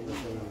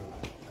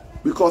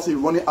 Because he's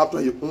running after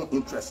his own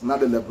interest,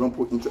 not the Liberian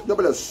people interest. You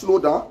better slow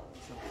down.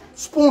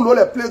 Spoon know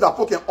the place that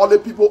poking all the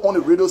people on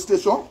the radio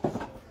station.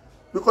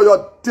 Because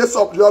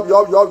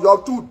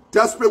you're too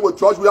desperate with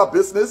George Weah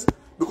business.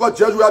 Because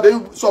George Weah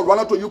didn't so run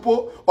out to you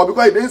po, or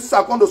because he didn't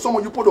second to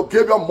someone you put to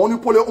give your money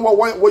pull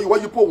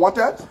what you put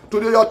wanted.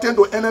 Today you're tend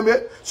to enemy.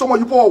 Some of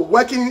you people are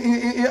working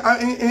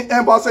in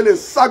embassy, they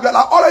sack like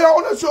all of you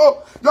on the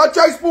show. Your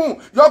check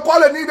spoon, your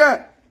calling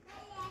needed.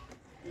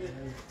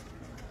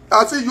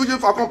 I see Eugene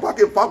Falcon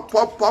packing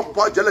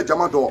pop jelly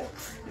jama door.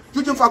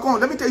 Eugene Falcon,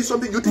 let me tell you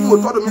something. You think you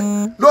will talk to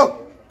me?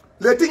 Look,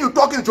 the thing you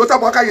talking Joseph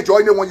Boakai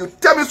enjoying it. When you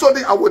tell me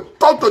something, I will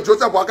talk to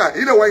Joseph Boakai.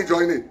 He the one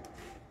enjoying it.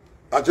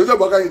 Joseph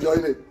Boakai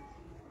enjoying it.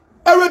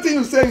 Everything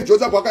you say in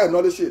Joseph Boakai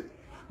acknowledge it.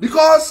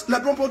 Because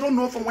Liberian people don't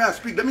know from where I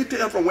speak. Let me tell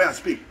you from where I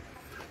speak.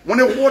 When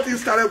the whole thing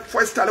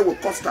first started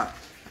with Costa,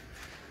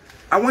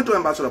 I went to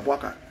Ambassador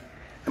Boakai.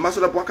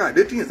 Ambassador Boakai,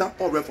 the thing is not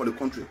all right for the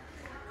country.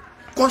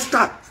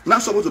 Costa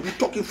not supposed to be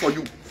talking for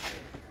you.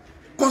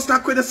 Costa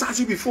criticized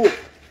you before.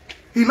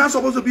 He's not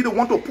supposed to be the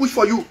one to push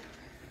for you.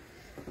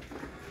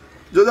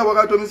 Joseph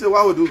Boakai told me, say,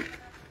 what I will do?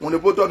 When the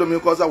people talk to me,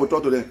 Costa will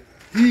talk to them.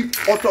 He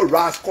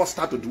authorized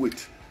Costa to do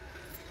it.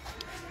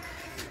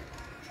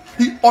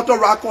 He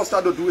authorized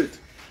Costa to do it.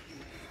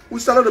 We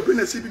started to bring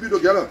the CPP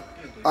together.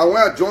 I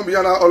went John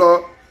Biana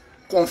all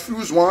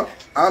confused one.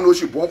 I know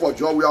she born for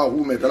George. We are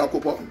who made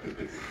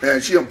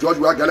and she and George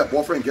we are get a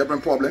boyfriend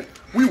girlfriend problem.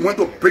 We went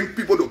to bring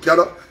people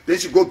together. Then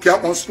she go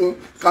get one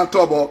spoon, can't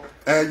talk about,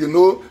 and you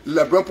know,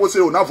 LeBron post say,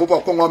 "Oh, now vote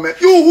for Congo man."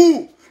 You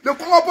who? The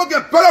Congo people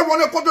get better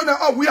running country than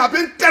us. We have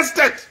been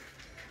tested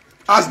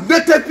as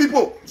native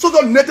people. So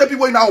the native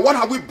people now, what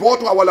have we brought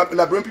to our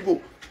LeBron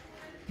people?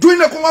 During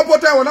the Congo people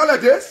time, when all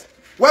like this,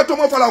 where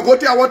Tomo Fala go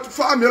to what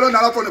 $5 million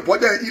from the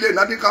budget, he ain't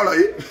nothing kind of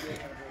it.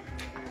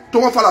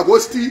 Tomo Fala go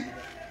steal.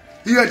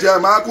 He and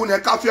Jeremiah Kun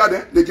and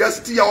Kafia, they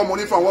just steal our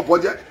money from our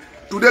budget.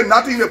 Today,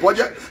 nothing in the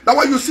budget. That's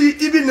why you see,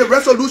 even the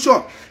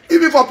resolution,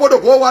 even for Paul to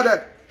go over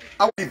there,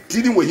 I will be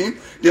dealing with him,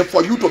 then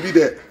for you to be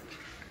there.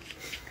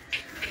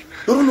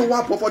 You don't know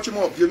why Papa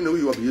Chimo is behaving the way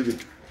you are behaving.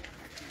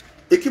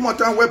 It came a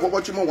time where Papa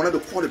Chimo wanted to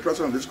call the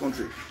president of this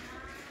country.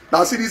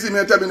 Now, see this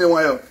email, tell me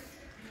why.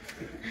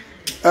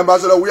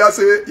 Ambassador, we are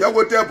saying, you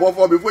go tell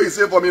Papa before you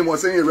say for me, he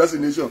was saying a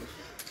resignation.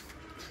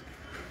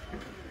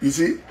 You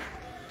see?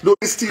 Don't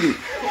steal it.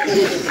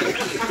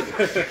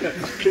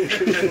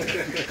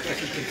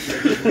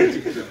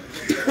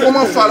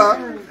 Comment Fala,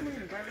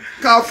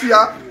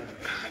 Kafia,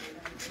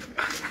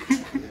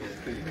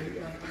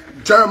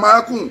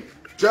 Jeremiah Kun.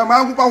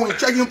 Jeremiah Kun, when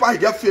checking pa, he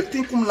get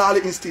 15 cum laude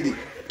in stealing.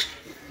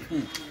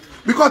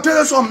 Because there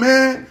are some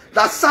men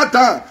that sat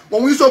down.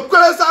 When we so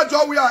criticize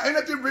job, we are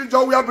anything bring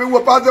job, we are bring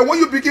with pass. When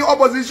you begin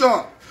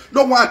opposition,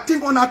 don't want to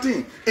think on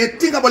nothing and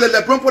think about the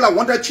LeBron people that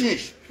want to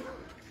change.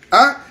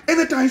 Huh?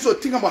 Anytime you so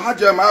think about how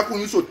Jeremiah Kun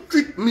used to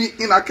treat me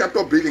in a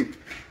capital building.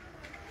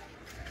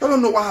 I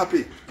don't know what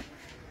happened.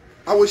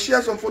 I will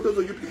share some photos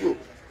with you people.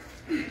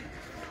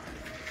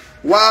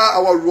 While I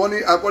was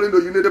running according to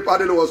the Unity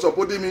Party that was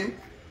supporting me,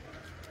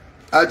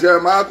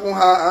 Jeremiah Kun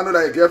had I know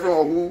that a girlfriend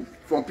or who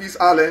from Peace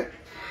Island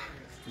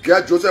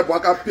get Joseph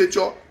Boakai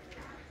picture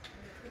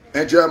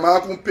and Jeremiah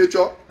Kun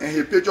picture and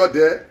his picture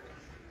there.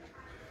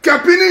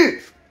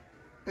 Campini!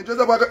 And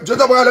Joseph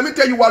Boakai, let me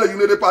tell you why the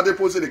Unity Party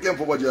posted they came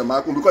for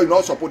Jeremiah Kun because you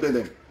not supported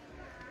them.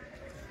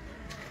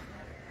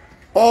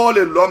 All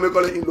the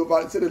lawmakers in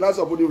Lopa say they not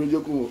supporting Radio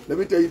Kun. Let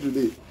me tell you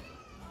today.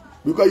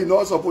 Because you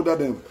not supported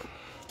them.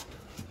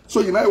 So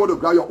you might want to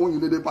grab your own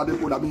Unity Party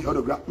poll. I mean, you want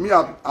to grab me.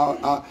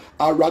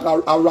 I rag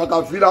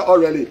villa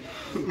already.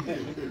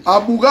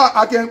 Abuga,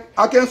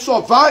 I can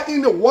survive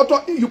in the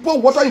water. You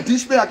put water in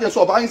dish pan, I can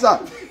survive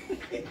inside.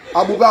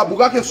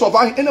 Abuga can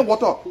survive in the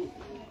water.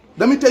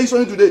 Let me tell you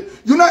something today.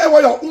 You not ever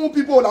your own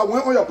people that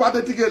went on your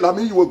party ticket. I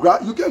mean, you will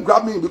grab. You can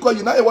grab me because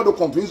you not able to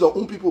convince your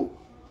own people.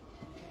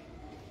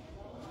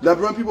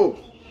 LeBron people.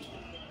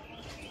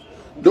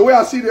 The way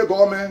I see the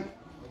government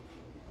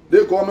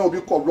will be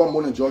corrupt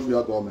more than George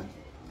Weah government.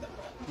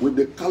 With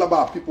the caliber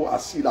of people I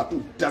see that are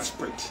too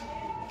desperate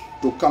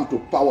to come to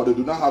power, they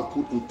do not have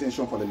good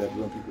intention for the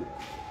Liberian people.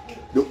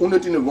 The only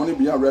thing they're running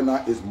behind right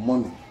now is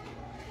money.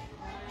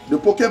 The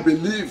people can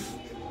believe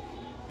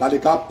that they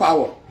got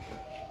power.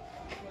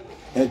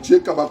 And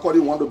Jacob Akodi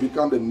want to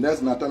become the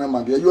next Nathaniel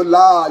Mange. You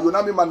lie, you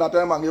not be my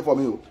Nathaniel Mange for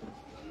me. You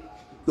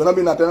not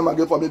be Nathaniel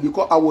Mange for me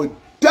because I will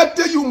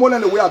date you more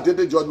than the way I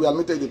dated George. We are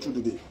meeting the truth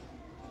today.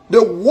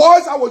 The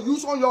words I will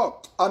use on you,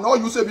 and all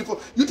you say before.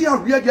 You think I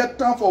really get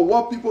time for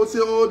what people say,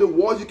 oh, the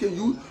words you can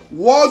use?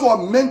 Words were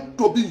meant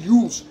to be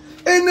used.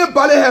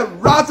 Anybody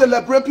harass the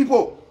Liberian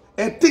people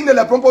and think the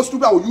Liberian people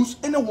stupid, I will use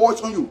any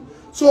words on you.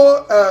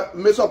 So,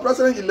 Mr.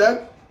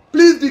 President-elect,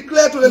 please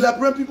declare to the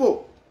Liberian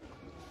people.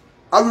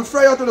 I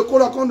refer you to the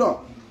Code of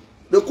Conduct.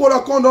 The Code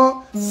of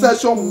Conduct,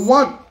 section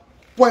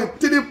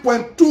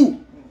 1.3.2,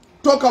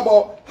 talk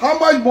about how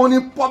much money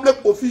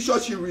public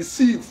officials should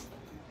receive.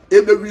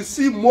 If they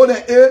receive more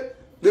than 8,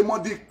 they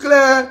must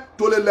declare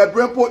to the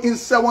Liberian people in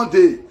 7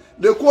 days.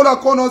 The Code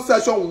of Conduct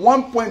section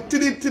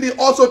 1.33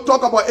 also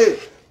talk about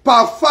 8.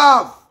 Per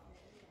 5,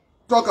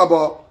 talk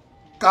about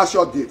cash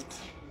or gift.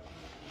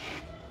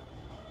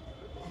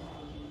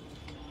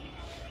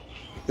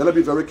 You gotta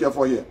be very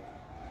careful here.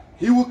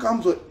 He who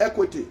comes with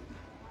equity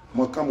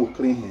must come with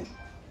clean hands.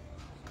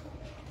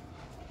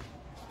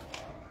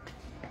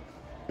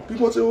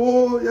 People say,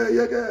 oh, yeah,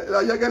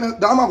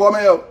 that's my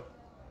government.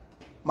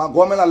 My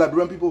government are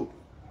Liberian people.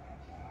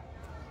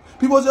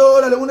 People say,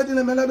 oh, the only thing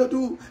they may let to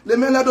do, they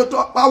may let to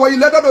talk. But when you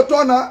let them to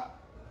talk now,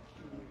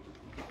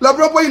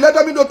 Liberian people, you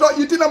let me to talk,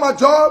 you think I'm a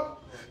job?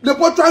 They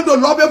put trying to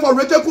lobby for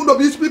Yekeh Kolubah to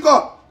be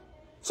speaker.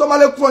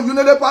 Somebody from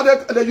Unity Party,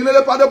 the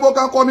Unity Party people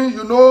can come in,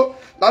 you know,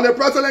 that the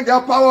president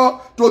get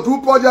power to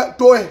do project,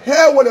 to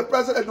hell with the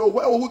president,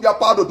 who get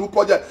power to do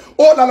project.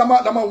 Oh, that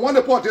number one,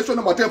 the politician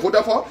number 10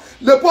 voted for.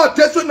 The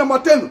politician number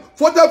 10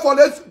 voted for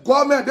this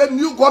government, the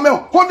new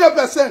government,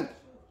 100%.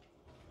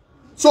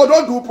 So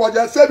don't do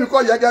project. Say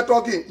because you get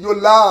talking, you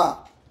lie.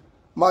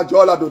 My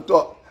jaw to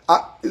talk.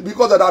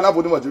 Because of that, I'm not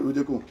voting for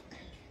Yekeh Kolubah.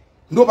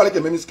 Nobody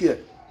can make me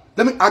scared.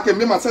 I can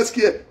make myself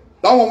scared.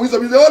 That one we say,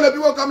 oh, the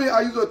people coming.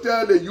 I used to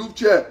tell the youth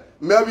chair,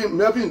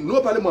 Melvin,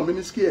 nobody must make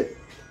me scared.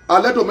 I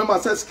let to make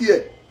myself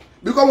scared.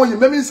 Because when you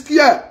make me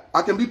scared,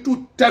 I can be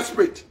too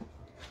desperate.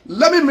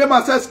 Let me make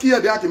myself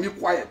scared, then I can be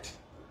quiet.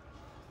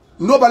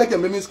 Nobody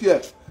can make me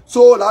scared.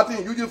 So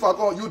Latin, Eugene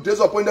Falcon, you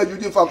disappointed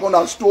Eugene Falcon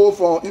that stole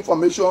from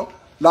information.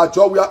 Like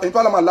Joe, in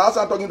fact, my last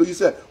time talking to you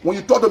said, when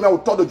you talk to me, I will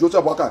talk to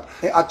Joseph Boakai.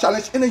 And I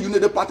challenge any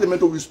unit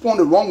department to respond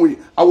the wrong way.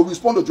 I will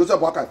respond to Joseph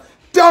Boakai.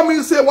 Tell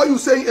me, say what you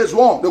saying is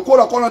wrong. The code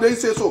of conduct, they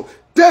say so.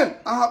 Then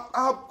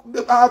I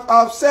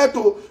have said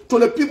to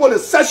the people, the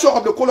section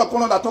of the code of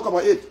conduct that talk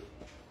about it.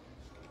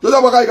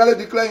 Joseph Boakai got to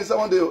declare in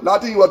 7 days.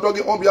 Latin, you are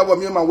talking on behalf of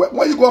me and my wife.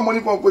 When you got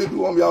money from what you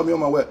do on behalf of me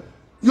and my wife?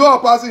 You are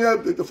passing here,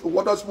 the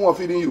water spoon of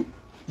feeding you.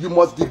 You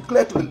must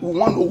declare to we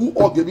want to know who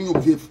all giving you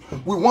gift.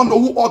 We want to know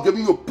who all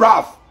giving you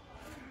breath.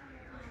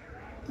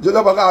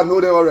 Joseph Boakai, I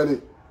know them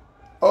already.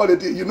 All the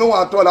things, you know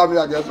what I told me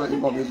I get some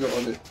information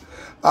on it.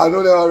 I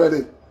know them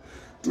already.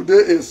 Today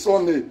is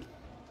Sunday.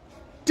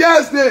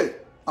 Thursday,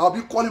 I'll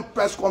be calling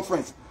press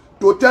conference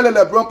to tell the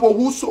Lebronpo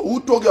who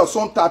took your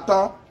son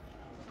Tatan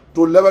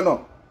to Lebanon.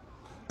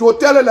 To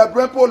tell the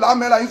Lebronpo that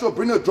man that used to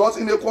bring the drugs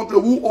in the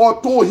country who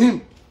all told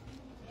him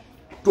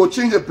to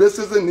change the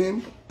business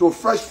name to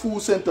Fresh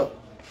Food Center.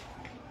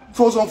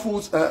 Frozen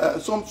foods,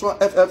 some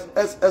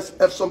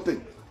FFSSF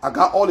something. I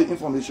got all the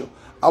information.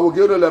 I will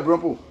give the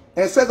Lebronpo.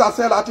 And says I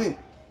said Latin,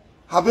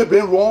 have it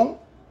been wrong?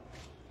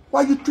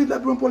 Why you treat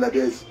Lebronpo like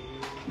this?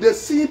 They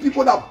see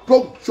people that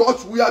broke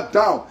George Weah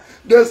down.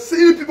 They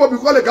see people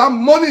because they got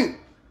money.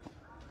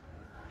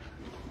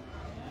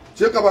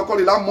 Jacob I call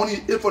it that money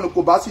he ate from the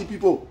Kobasi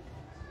people.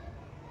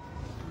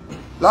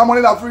 That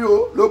money that free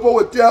you, Lopo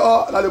will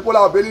tell her that the people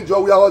are bailing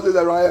George Weah houses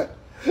around here.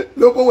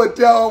 Lopo will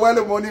tell her where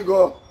the money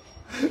go.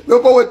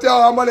 Lopo will tell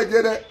her how much they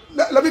get it.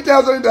 Let me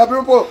tell you something,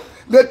 Lebronpo.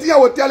 The thing I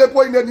will tell the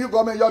people in the new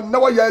government, you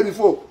never hear it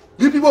before.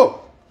 These people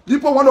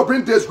want to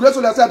bring disgrace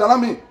to themselves,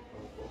 don't mean.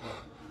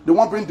 They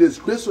want to bring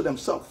disgrace to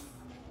themselves.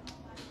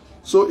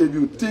 So if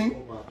you think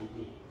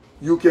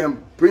you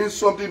can bring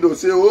something to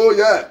say, oh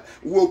yeah,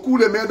 we'll cool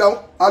the man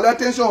down, I'll let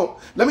tension.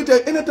 Let me tell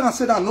you, anytime I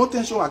say that no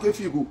tension, I can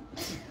feel good.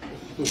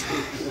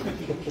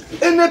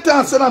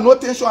 Anytime I say that no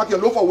tension, I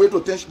can look for a way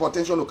to for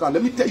tension to come.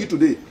 Let me tell you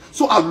today.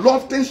 So I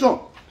love tension.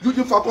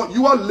 Eugene Falcon,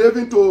 you are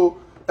living to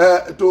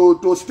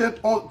stand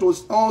on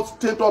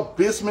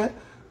basement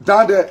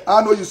down there.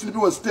 I know you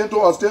sleeping with stand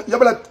or stand. You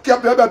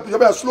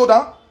better slow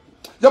down.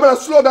 You better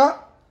slow down.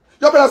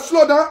 You better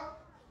slow down.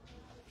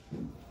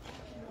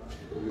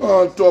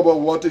 On top of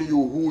what you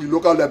who you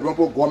look at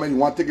Lebronpo government, you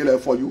want to take it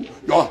for you.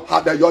 You're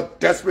hard there, you're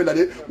desperate like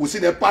it. We see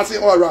them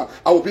passing all around.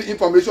 I will be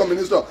information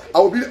minister. I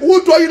will be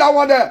who told you that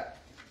one there?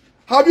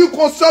 Have you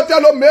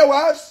consulted the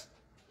mayors?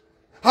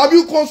 Have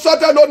you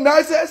consulted the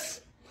nurses?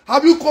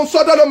 Have you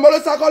consulted the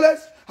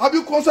motorcyclists? Have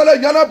you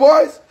consulted Yana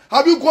boys?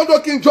 Have you gone to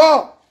King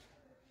John?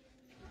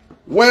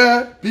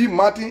 Where B.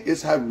 Martin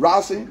is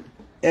harassing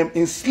and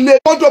enslaving.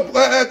 What they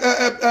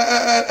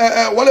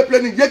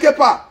playing in Yekeh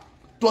Kolubah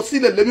to see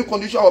the living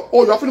condition of.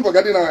 Oh, you're feeling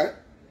forgetting now, eh?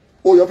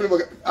 Oh, you're feeling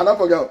forgetting. And I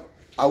forget.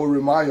 I will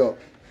remind you.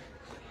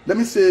 Let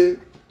me say,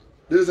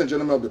 ladies and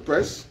gentlemen of the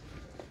press,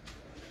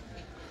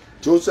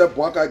 Joseph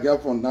Boakai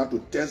gave from now to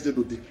Thursday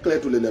to declare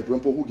to the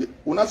Lebronpo who give.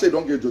 We not say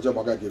don't give Joseph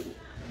Boakai give it,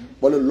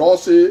 but the law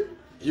say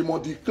he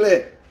must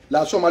declare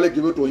that somebody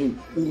give it to him.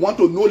 We want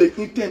to know the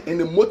intent and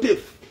the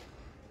motive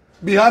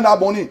behind that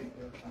money.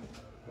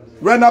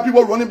 Right now,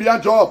 people running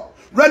behind job.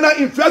 Right now,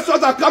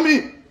 investors are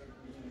coming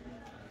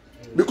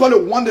because they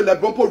want the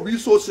Lebronpo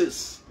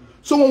resources.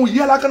 So when we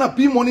hear that kind of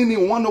big money, we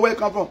want to know where it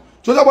come from.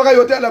 Joseph Boakai,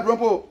 you tell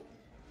Lebronpo,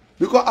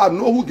 because I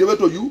know who gave it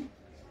to you,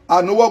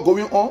 I know what's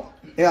going on,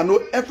 and I know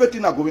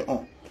everything that's going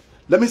on.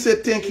 Let me say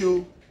thank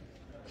you,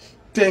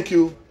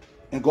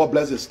 and God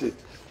bless the state.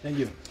 Thank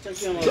you.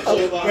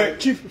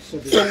 Chief, so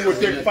we'll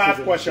take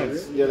 5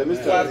 questions. Yeah, let me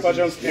start. 5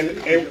 questions, and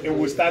it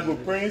will start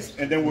with Prince,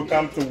 and then we'll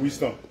come to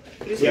Wisdom.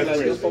 Yes,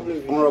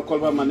 Honorable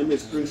Kolubah, my name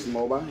is Prince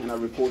Moba, and I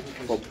report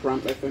for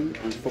Pram FM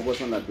and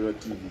Focus on Liberia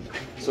TV.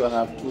 So I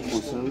have 2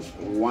 concerns.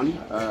 One,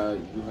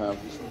 you have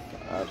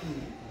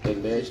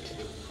alleged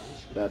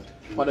that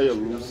part of your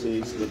rule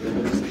says the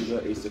deputy speaker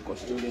is the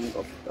custodian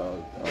of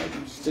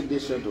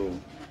signature to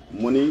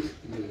money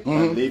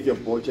and leave your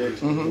budget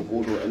to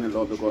go to any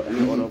law or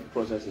any other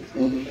processes.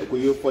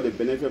 Could you, for the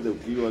benefit of the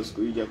viewers,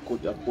 could you just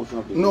quote a portion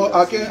of the? No,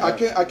 I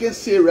can't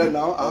say right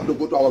now. I have to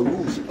go to our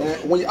rules.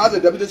 When you ask the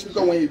deputy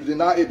speaker, when you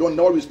deny it, don't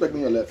never respect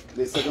me your left.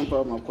 The second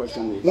part of my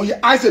question is, when you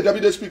ask the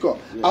deputy speaker,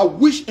 I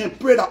wish and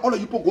pray that all of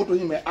you people go to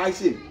him and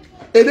ask him.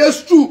 It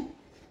is true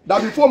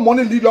that before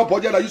money leave your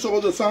budget, are you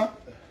supposed to sign?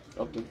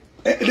 okay.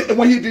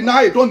 When he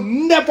deny it,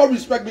 don't never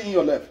respect me in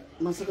your left.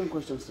 My second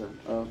question, sir.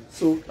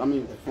 So, I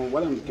mean, from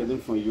what I'm getting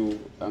from you,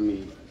 I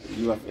mean,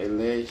 you have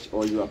alleged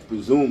or you have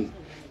presumed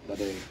that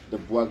the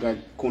Boakai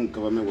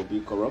government will be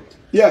corrupt.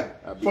 Yeah,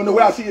 from the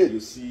way I see it. You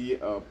see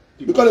people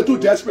because they're too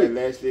desperate.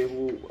 Allegedly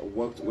who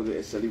worked with the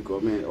Executive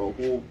government or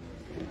who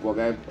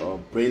Boakai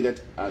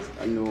branded as,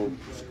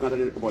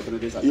 squandering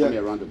opportunities are coming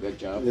around to get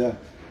jobs. Yeah.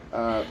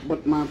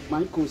 But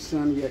my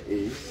concern here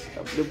is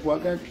the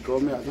Boakai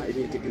government has not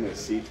even taken a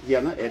seat. He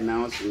has not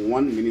announced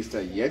one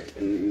minister yet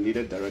and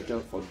neither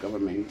director for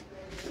government.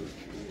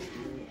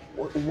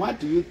 What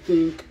do you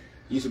think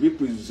you should be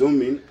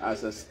presuming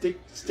as a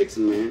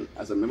statesman,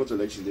 as a member of the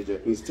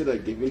legislature, instead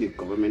of giving the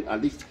government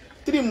at least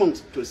 3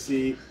 months to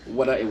see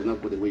whether it will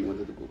not go the way you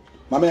wanted to go.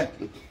 My man,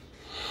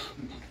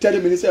 tell the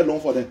minister alone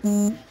for them.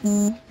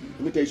 Let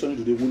me tell you something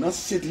today. We'll not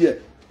sit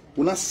here.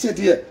 We'll not sit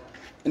here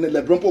and the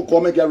Lebron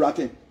government get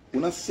ratting.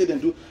 We'll not sit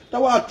and do.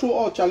 That's why I throw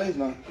all challenge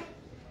now.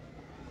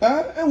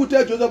 And we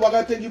tell Joseph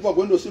Boakai, thank you for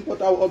going to Simple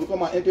Tower or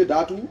become an entity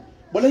that too.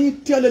 But then you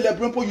tell the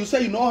Lebron, you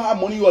say you know how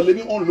money you are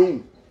living on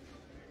loan.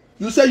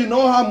 You say you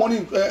know how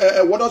money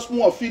water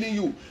spoon are feeding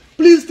you.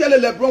 Please tell the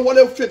Lebron what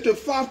the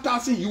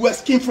 55,000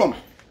 US came from,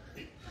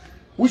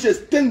 which is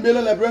 $10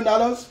 million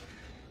Lebron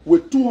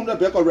with 200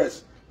 back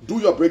arrests. Do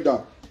your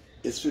breakdown.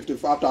 It's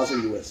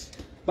 55,000 US.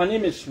 My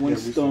name is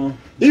Winston.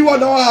 He was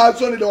now had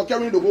something they were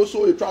carrying the go,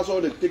 so they transfer,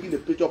 they taking the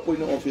picture,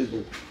 putting it on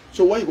Facebook.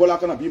 So where you go,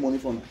 like gonna be money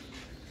from?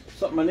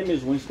 So my name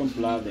is Winston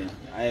Blavin.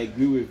 I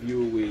agree with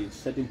you with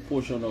certain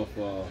portion of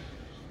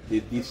the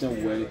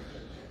decent work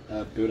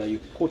bill that you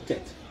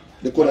quoted.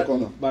 The code of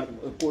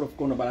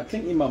conduct. But I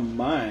think in my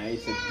mind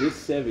it's a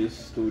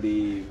disservice to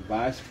the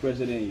vice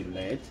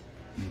president-elect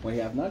when he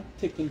have not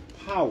taken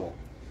power.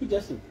 He's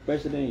just the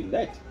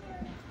president-elect.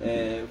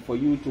 For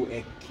you to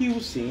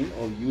accuse him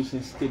of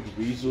using state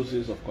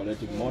resources, of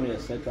collecting money,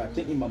 etc. I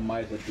think in my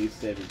mind it's a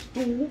disservice.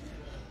 Can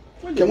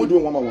we do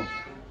it one by one?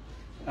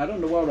 I don't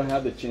know why I don't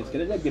have the chance.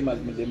 Can I just give my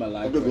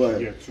life? Okay, go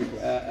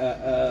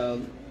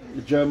ahead.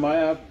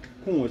 Jeremiah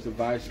Kun was the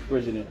vice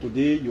president.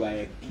 Today you are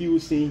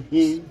accusing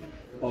him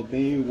of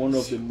being one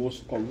of the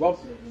most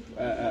corrupt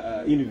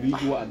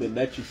individuals at the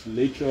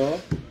legislature.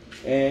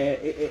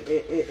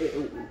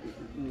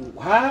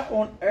 How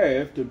on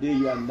earth today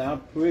you are now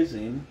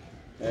praising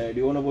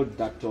the Honorable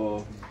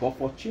Dr.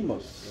 Bofo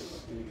Chimos?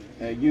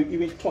 You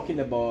even talking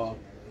about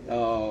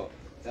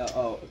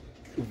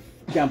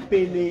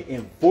campaigning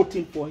and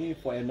voting for him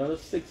for another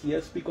 6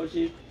 years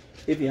speakership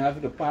if you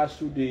have to pass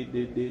through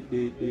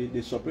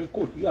the Supreme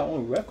Court. You are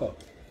on record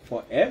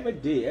for every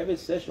day, every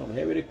session,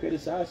 heavily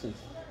criticizing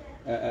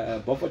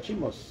Bofo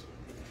Chimos.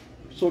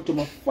 So to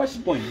my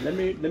first point, let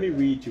me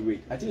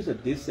reiterate. I think it's a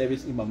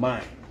disservice in my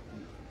mind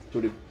to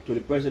the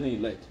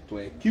president-elect to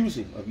accuse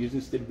him of using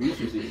state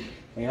resources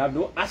and you have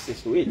no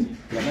access to it.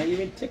 You are not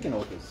even taking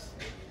office.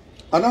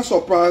 I'm not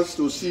surprised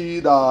to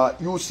see that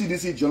you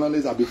CDC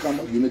journalists have become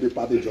Unity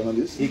Party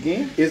journalists.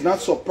 Again? It's not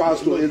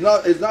surprised to. It's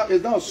not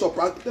a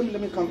surprise.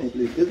 Let me come in,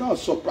 please. It's not a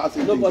surprise.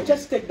 No, but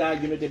just take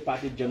that Unity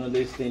Party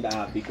journalist thing that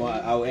have become.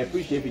 I will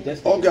appreciate if you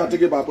just. Okay, I'll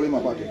take it by putting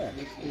my pocket. Yeah.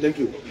 Thank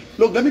you.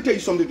 Look, let me tell you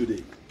something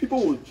today.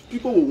 People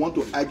will want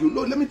to argue.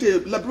 Look, let me tell you,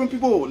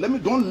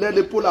 don't let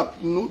it pull up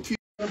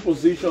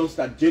positions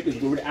that Jake is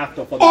going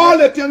after for all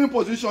the telling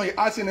position. He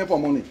asking them for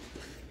money.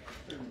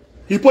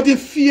 He putting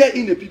fear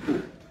in the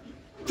people.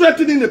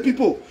 Threatening the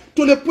people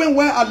to the point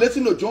where I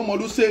listen to John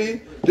Molu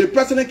saying the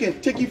president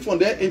can take it from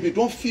there if you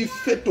don't feel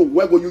fit to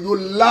work with you. You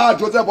lie,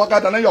 Joseph Boakai,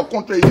 that's not your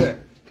country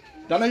here.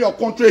 That's not your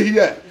country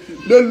here.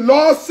 The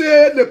law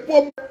say the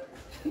poor.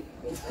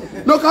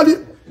 Look at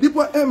the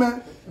point, hey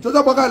man,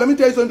 Joseph Boakai, let me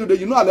tell you something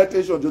today. You know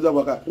alertation, Joseph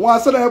Boakai. When I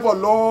said here for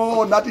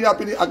long, nothing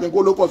happening, I can go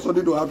look for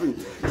something to happen.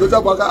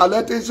 Joseph Boakai,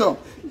 alertation.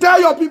 Tell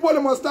your people they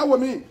must start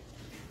with me.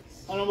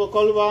 Honorable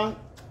Kolubah.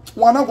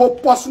 When I go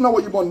personal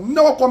with you, but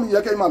never come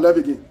here, Yekeh in my life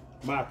again.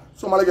 Mark.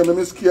 Somebody get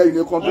me scared in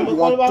the country. You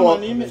want to talk.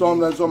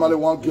 Somebody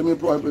want to give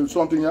me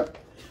something here.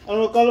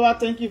 Honorable Kolubah,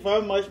 thank you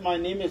very much. My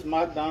name is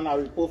Mark Dan. I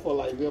report for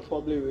Liberia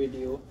Public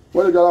Radio.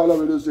 What you got all the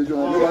radio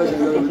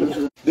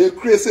station? The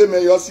crazy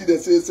man, you see the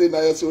say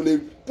now. So the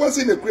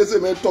person the crazy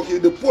man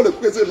talking, the poor the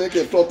crazy man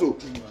can talk to.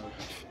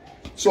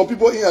 Some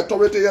people in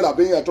authority here that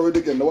being in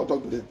authority can never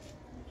talk to them.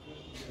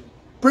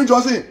 Prince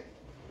Johnson,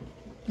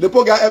 the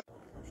poor guy,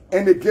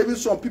 and they gave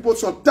some people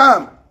some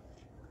time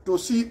to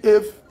see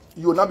if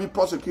you will not be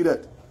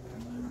prosecuted.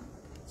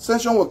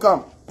 Sanction will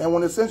come. And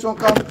when the sanction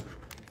comes,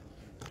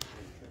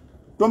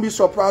 don't be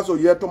surprised to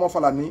hear Tomo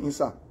Falani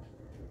inside.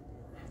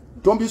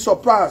 Don't be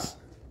surprised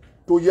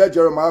to hear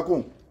Jeremiah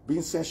Kun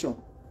being sanctioned.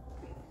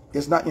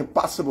 It's not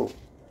impossible.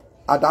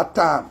 At that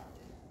time,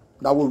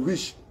 that will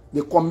reach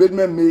the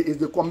commitment made. If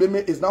the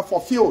commitment is not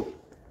fulfilled,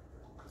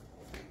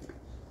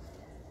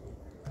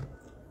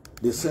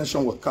 the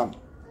sanction will come.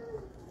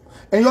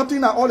 And you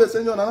think that all the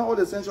sanction, not all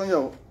the sanction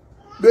here.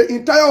 The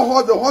entire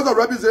House, the House of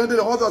Representatives,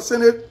 the House of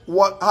Senate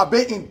have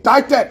been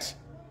indicted.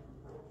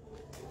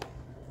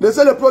 They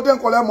say the protein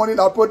collect money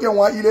that protein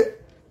want eat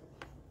it.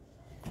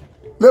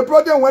 The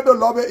protein went to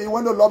lobby, he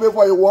went to lobby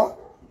for a war.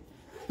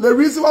 The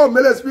reason why we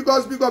made a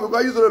speaker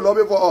because he used to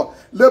lobby for all.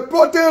 The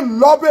protein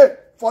lobby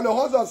for the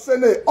House of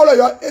Senate. All of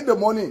you ate the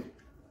money.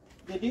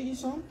 Did you eat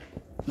some?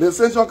 The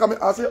sanction coming.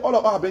 I say all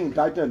of us have been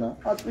indicted now.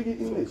 I'm speaking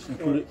English.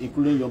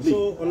 Including your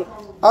bill.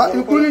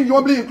 Including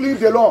Yobli, including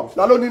Delon.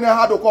 Lalo Nine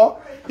had to call.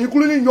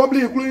 Including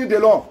Yobli, including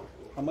Delon.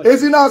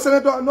 Is it now,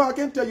 Senator? No, I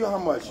can't tell you how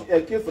much. So,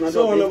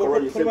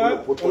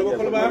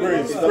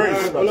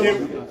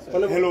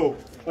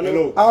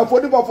 hello. I'm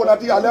voting for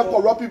Fonati. I left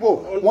corrupt people.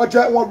 When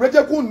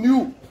Rejekun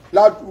knew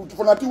that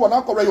Fonati was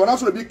not correct, he was not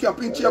going to be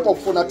campaign chair for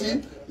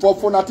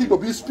Fonati to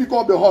be Speaker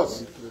of the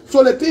House.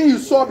 So the thing he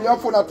saw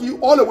behind Fonati,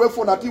 all the way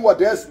Fonati was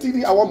there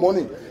stealing our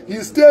money. He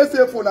still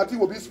said Fonati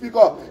will be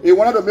speaker. He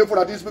wanted to make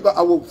Fonati speaker.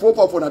 I will vote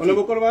for Fonati.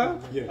 Honorable Kolubah?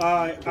 Yeah.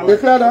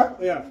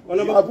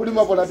 Honorable, I put him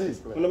up Fonati.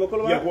 Honorable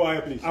Kolubah? Yeah, go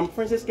ahead, please. I'm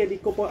Francis Kedi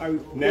Kopo. I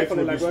report for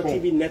the Liberia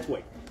TV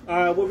network.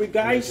 With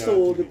regards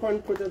to the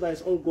current protest that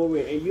is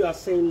ongoing, and you are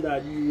saying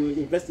that you will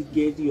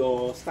investigate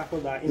your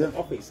staffers that are in the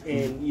office,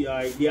 and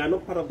they are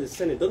not part of the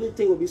Senate. Don't you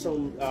think will be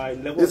some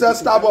level? It's a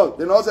staffers.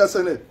 They not say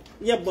Senate.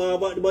 Yeah,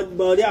 but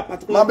they are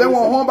particular. When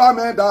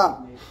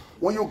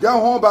you get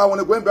home by, when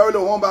you go and bury the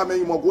home by man,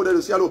 you must go there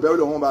to see how to bury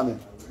the home by man.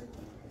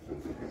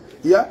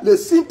 Yeah, the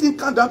same thing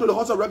comes down to the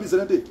House of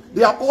Representatives.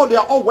 They are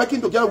all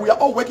working together. We are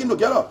all working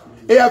together.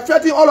 It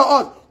affecting all of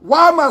us.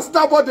 Why my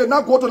staffers did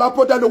not go to that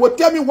protest? They will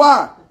tell me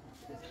why.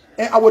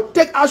 And I will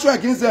take action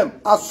against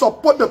them. I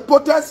support the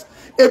protest.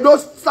 If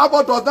those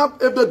staffers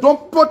if they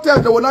don't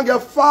protest, they will not get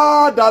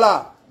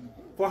 $5.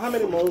 For how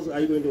many months are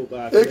you going to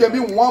buy? It can be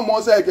 1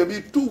 month, it can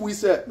be 2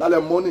 weeks, that's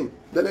the money.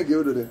 Then they give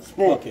it to them.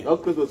 Spoon. Okay. I'll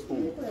close the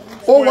spoon.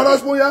 Oh, what a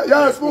spoon?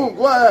 Yeah, spoon.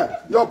 Go ahead.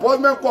 Your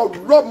bossman called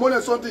rob money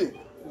or something.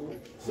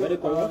 Very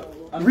corrupt.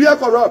 We are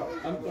corrupt.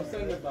 I'm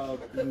concerned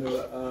about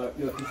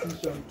your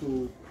decision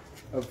to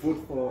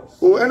vote for.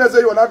 Oh, and I say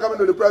you are not coming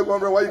to the press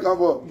conference. Why you come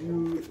for?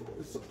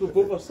 To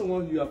vote for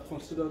someone you have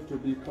considered to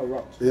be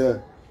corrupt. Yeah.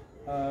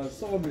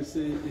 Someone may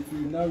say if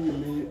you now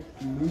remain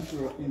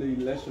neutral in the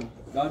election,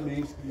 that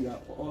means you are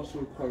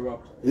also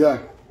corrupt. Yeah.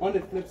 On the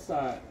flip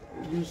side,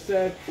 you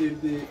said if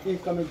the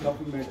incoming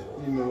government,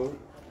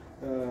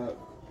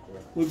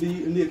 will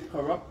be indeed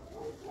corrupt.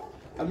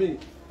 I mean,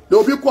 they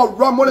will be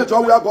corrupt money to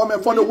our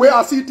government for the way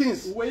I see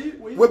things.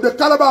 With the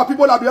caliber of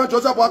people that behind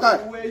Joseph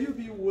Boakai. Will you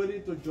be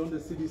willing to join the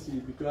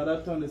CDC? Because at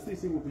that time the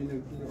CDC will be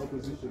in the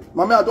opposition.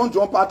 Mama, I don't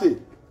join party.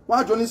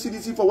 Why joining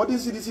CDC for? What did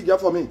CDC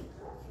get for me?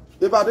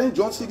 If I didn't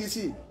join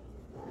CDC,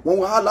 when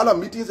we had a lot of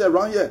meetings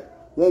around here,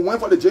 when we went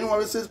for the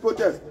January 6th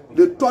protest,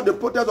 they thought the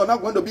protests were not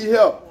going to be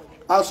here.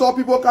 I saw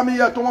people coming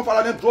here, Thomas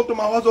Faladen drove to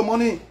my house of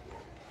money.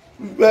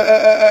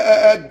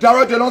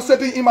 Jared Delon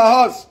sitting in my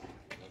house.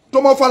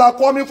 Thomas Faladen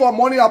called me for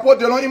money. I put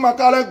Delon in my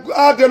car.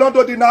 Delon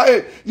to deny.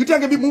 Hey, you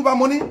think I can move my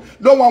money?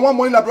 Don't want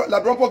money.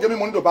 LeBron gave me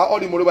money to buy all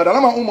the money, but I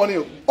don't have my own money.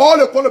 All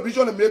the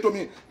contribution they made to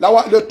me,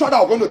 they thought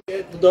I was going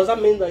to. Does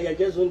that mean that you're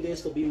just doing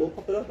this to be more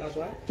popular? That's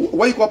why.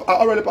 When you come,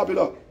 are already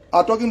popular.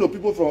 I'm talking to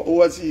people from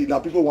overseas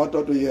that people want to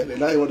talk to here. They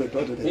don't want to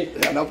talk to them.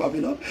 They are not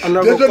popular. They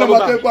don't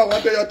want to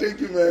thank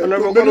you, man.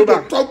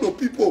 To talk to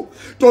people.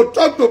 To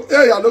talk to,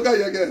 hey, look at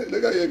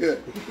Yekeh.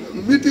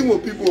 Meeting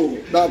with people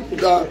that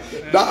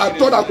I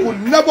thought I could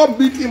never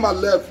meet in my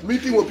life.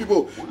 Meeting with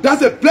people.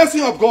 That's a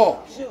blessing of God.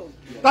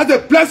 That's a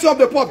blessing of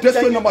the poor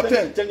district number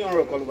 10.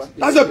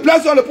 That's a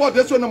blessing of the poor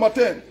district number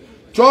 10.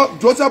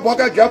 Joseph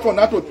Boakai get from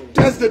that to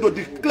Thursday to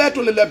declare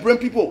to the Liberian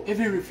people. If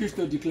he refused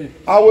to declare,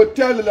 I will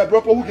tell the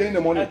Liberian people who getting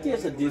the money. I think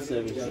it's a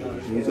disservice.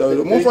 Thank you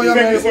so much for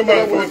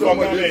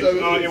coming.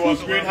 It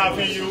was great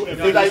having you. And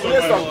thank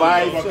you so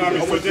much for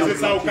coming. So this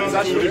is how we come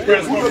to the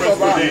press conference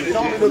today.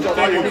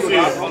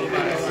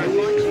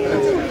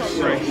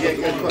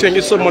 Thank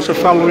you so much for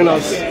following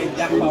us.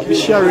 Be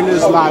sharing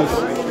this live.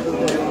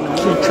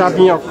 Keep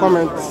dropping your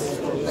comments.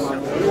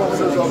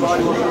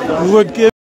 We would give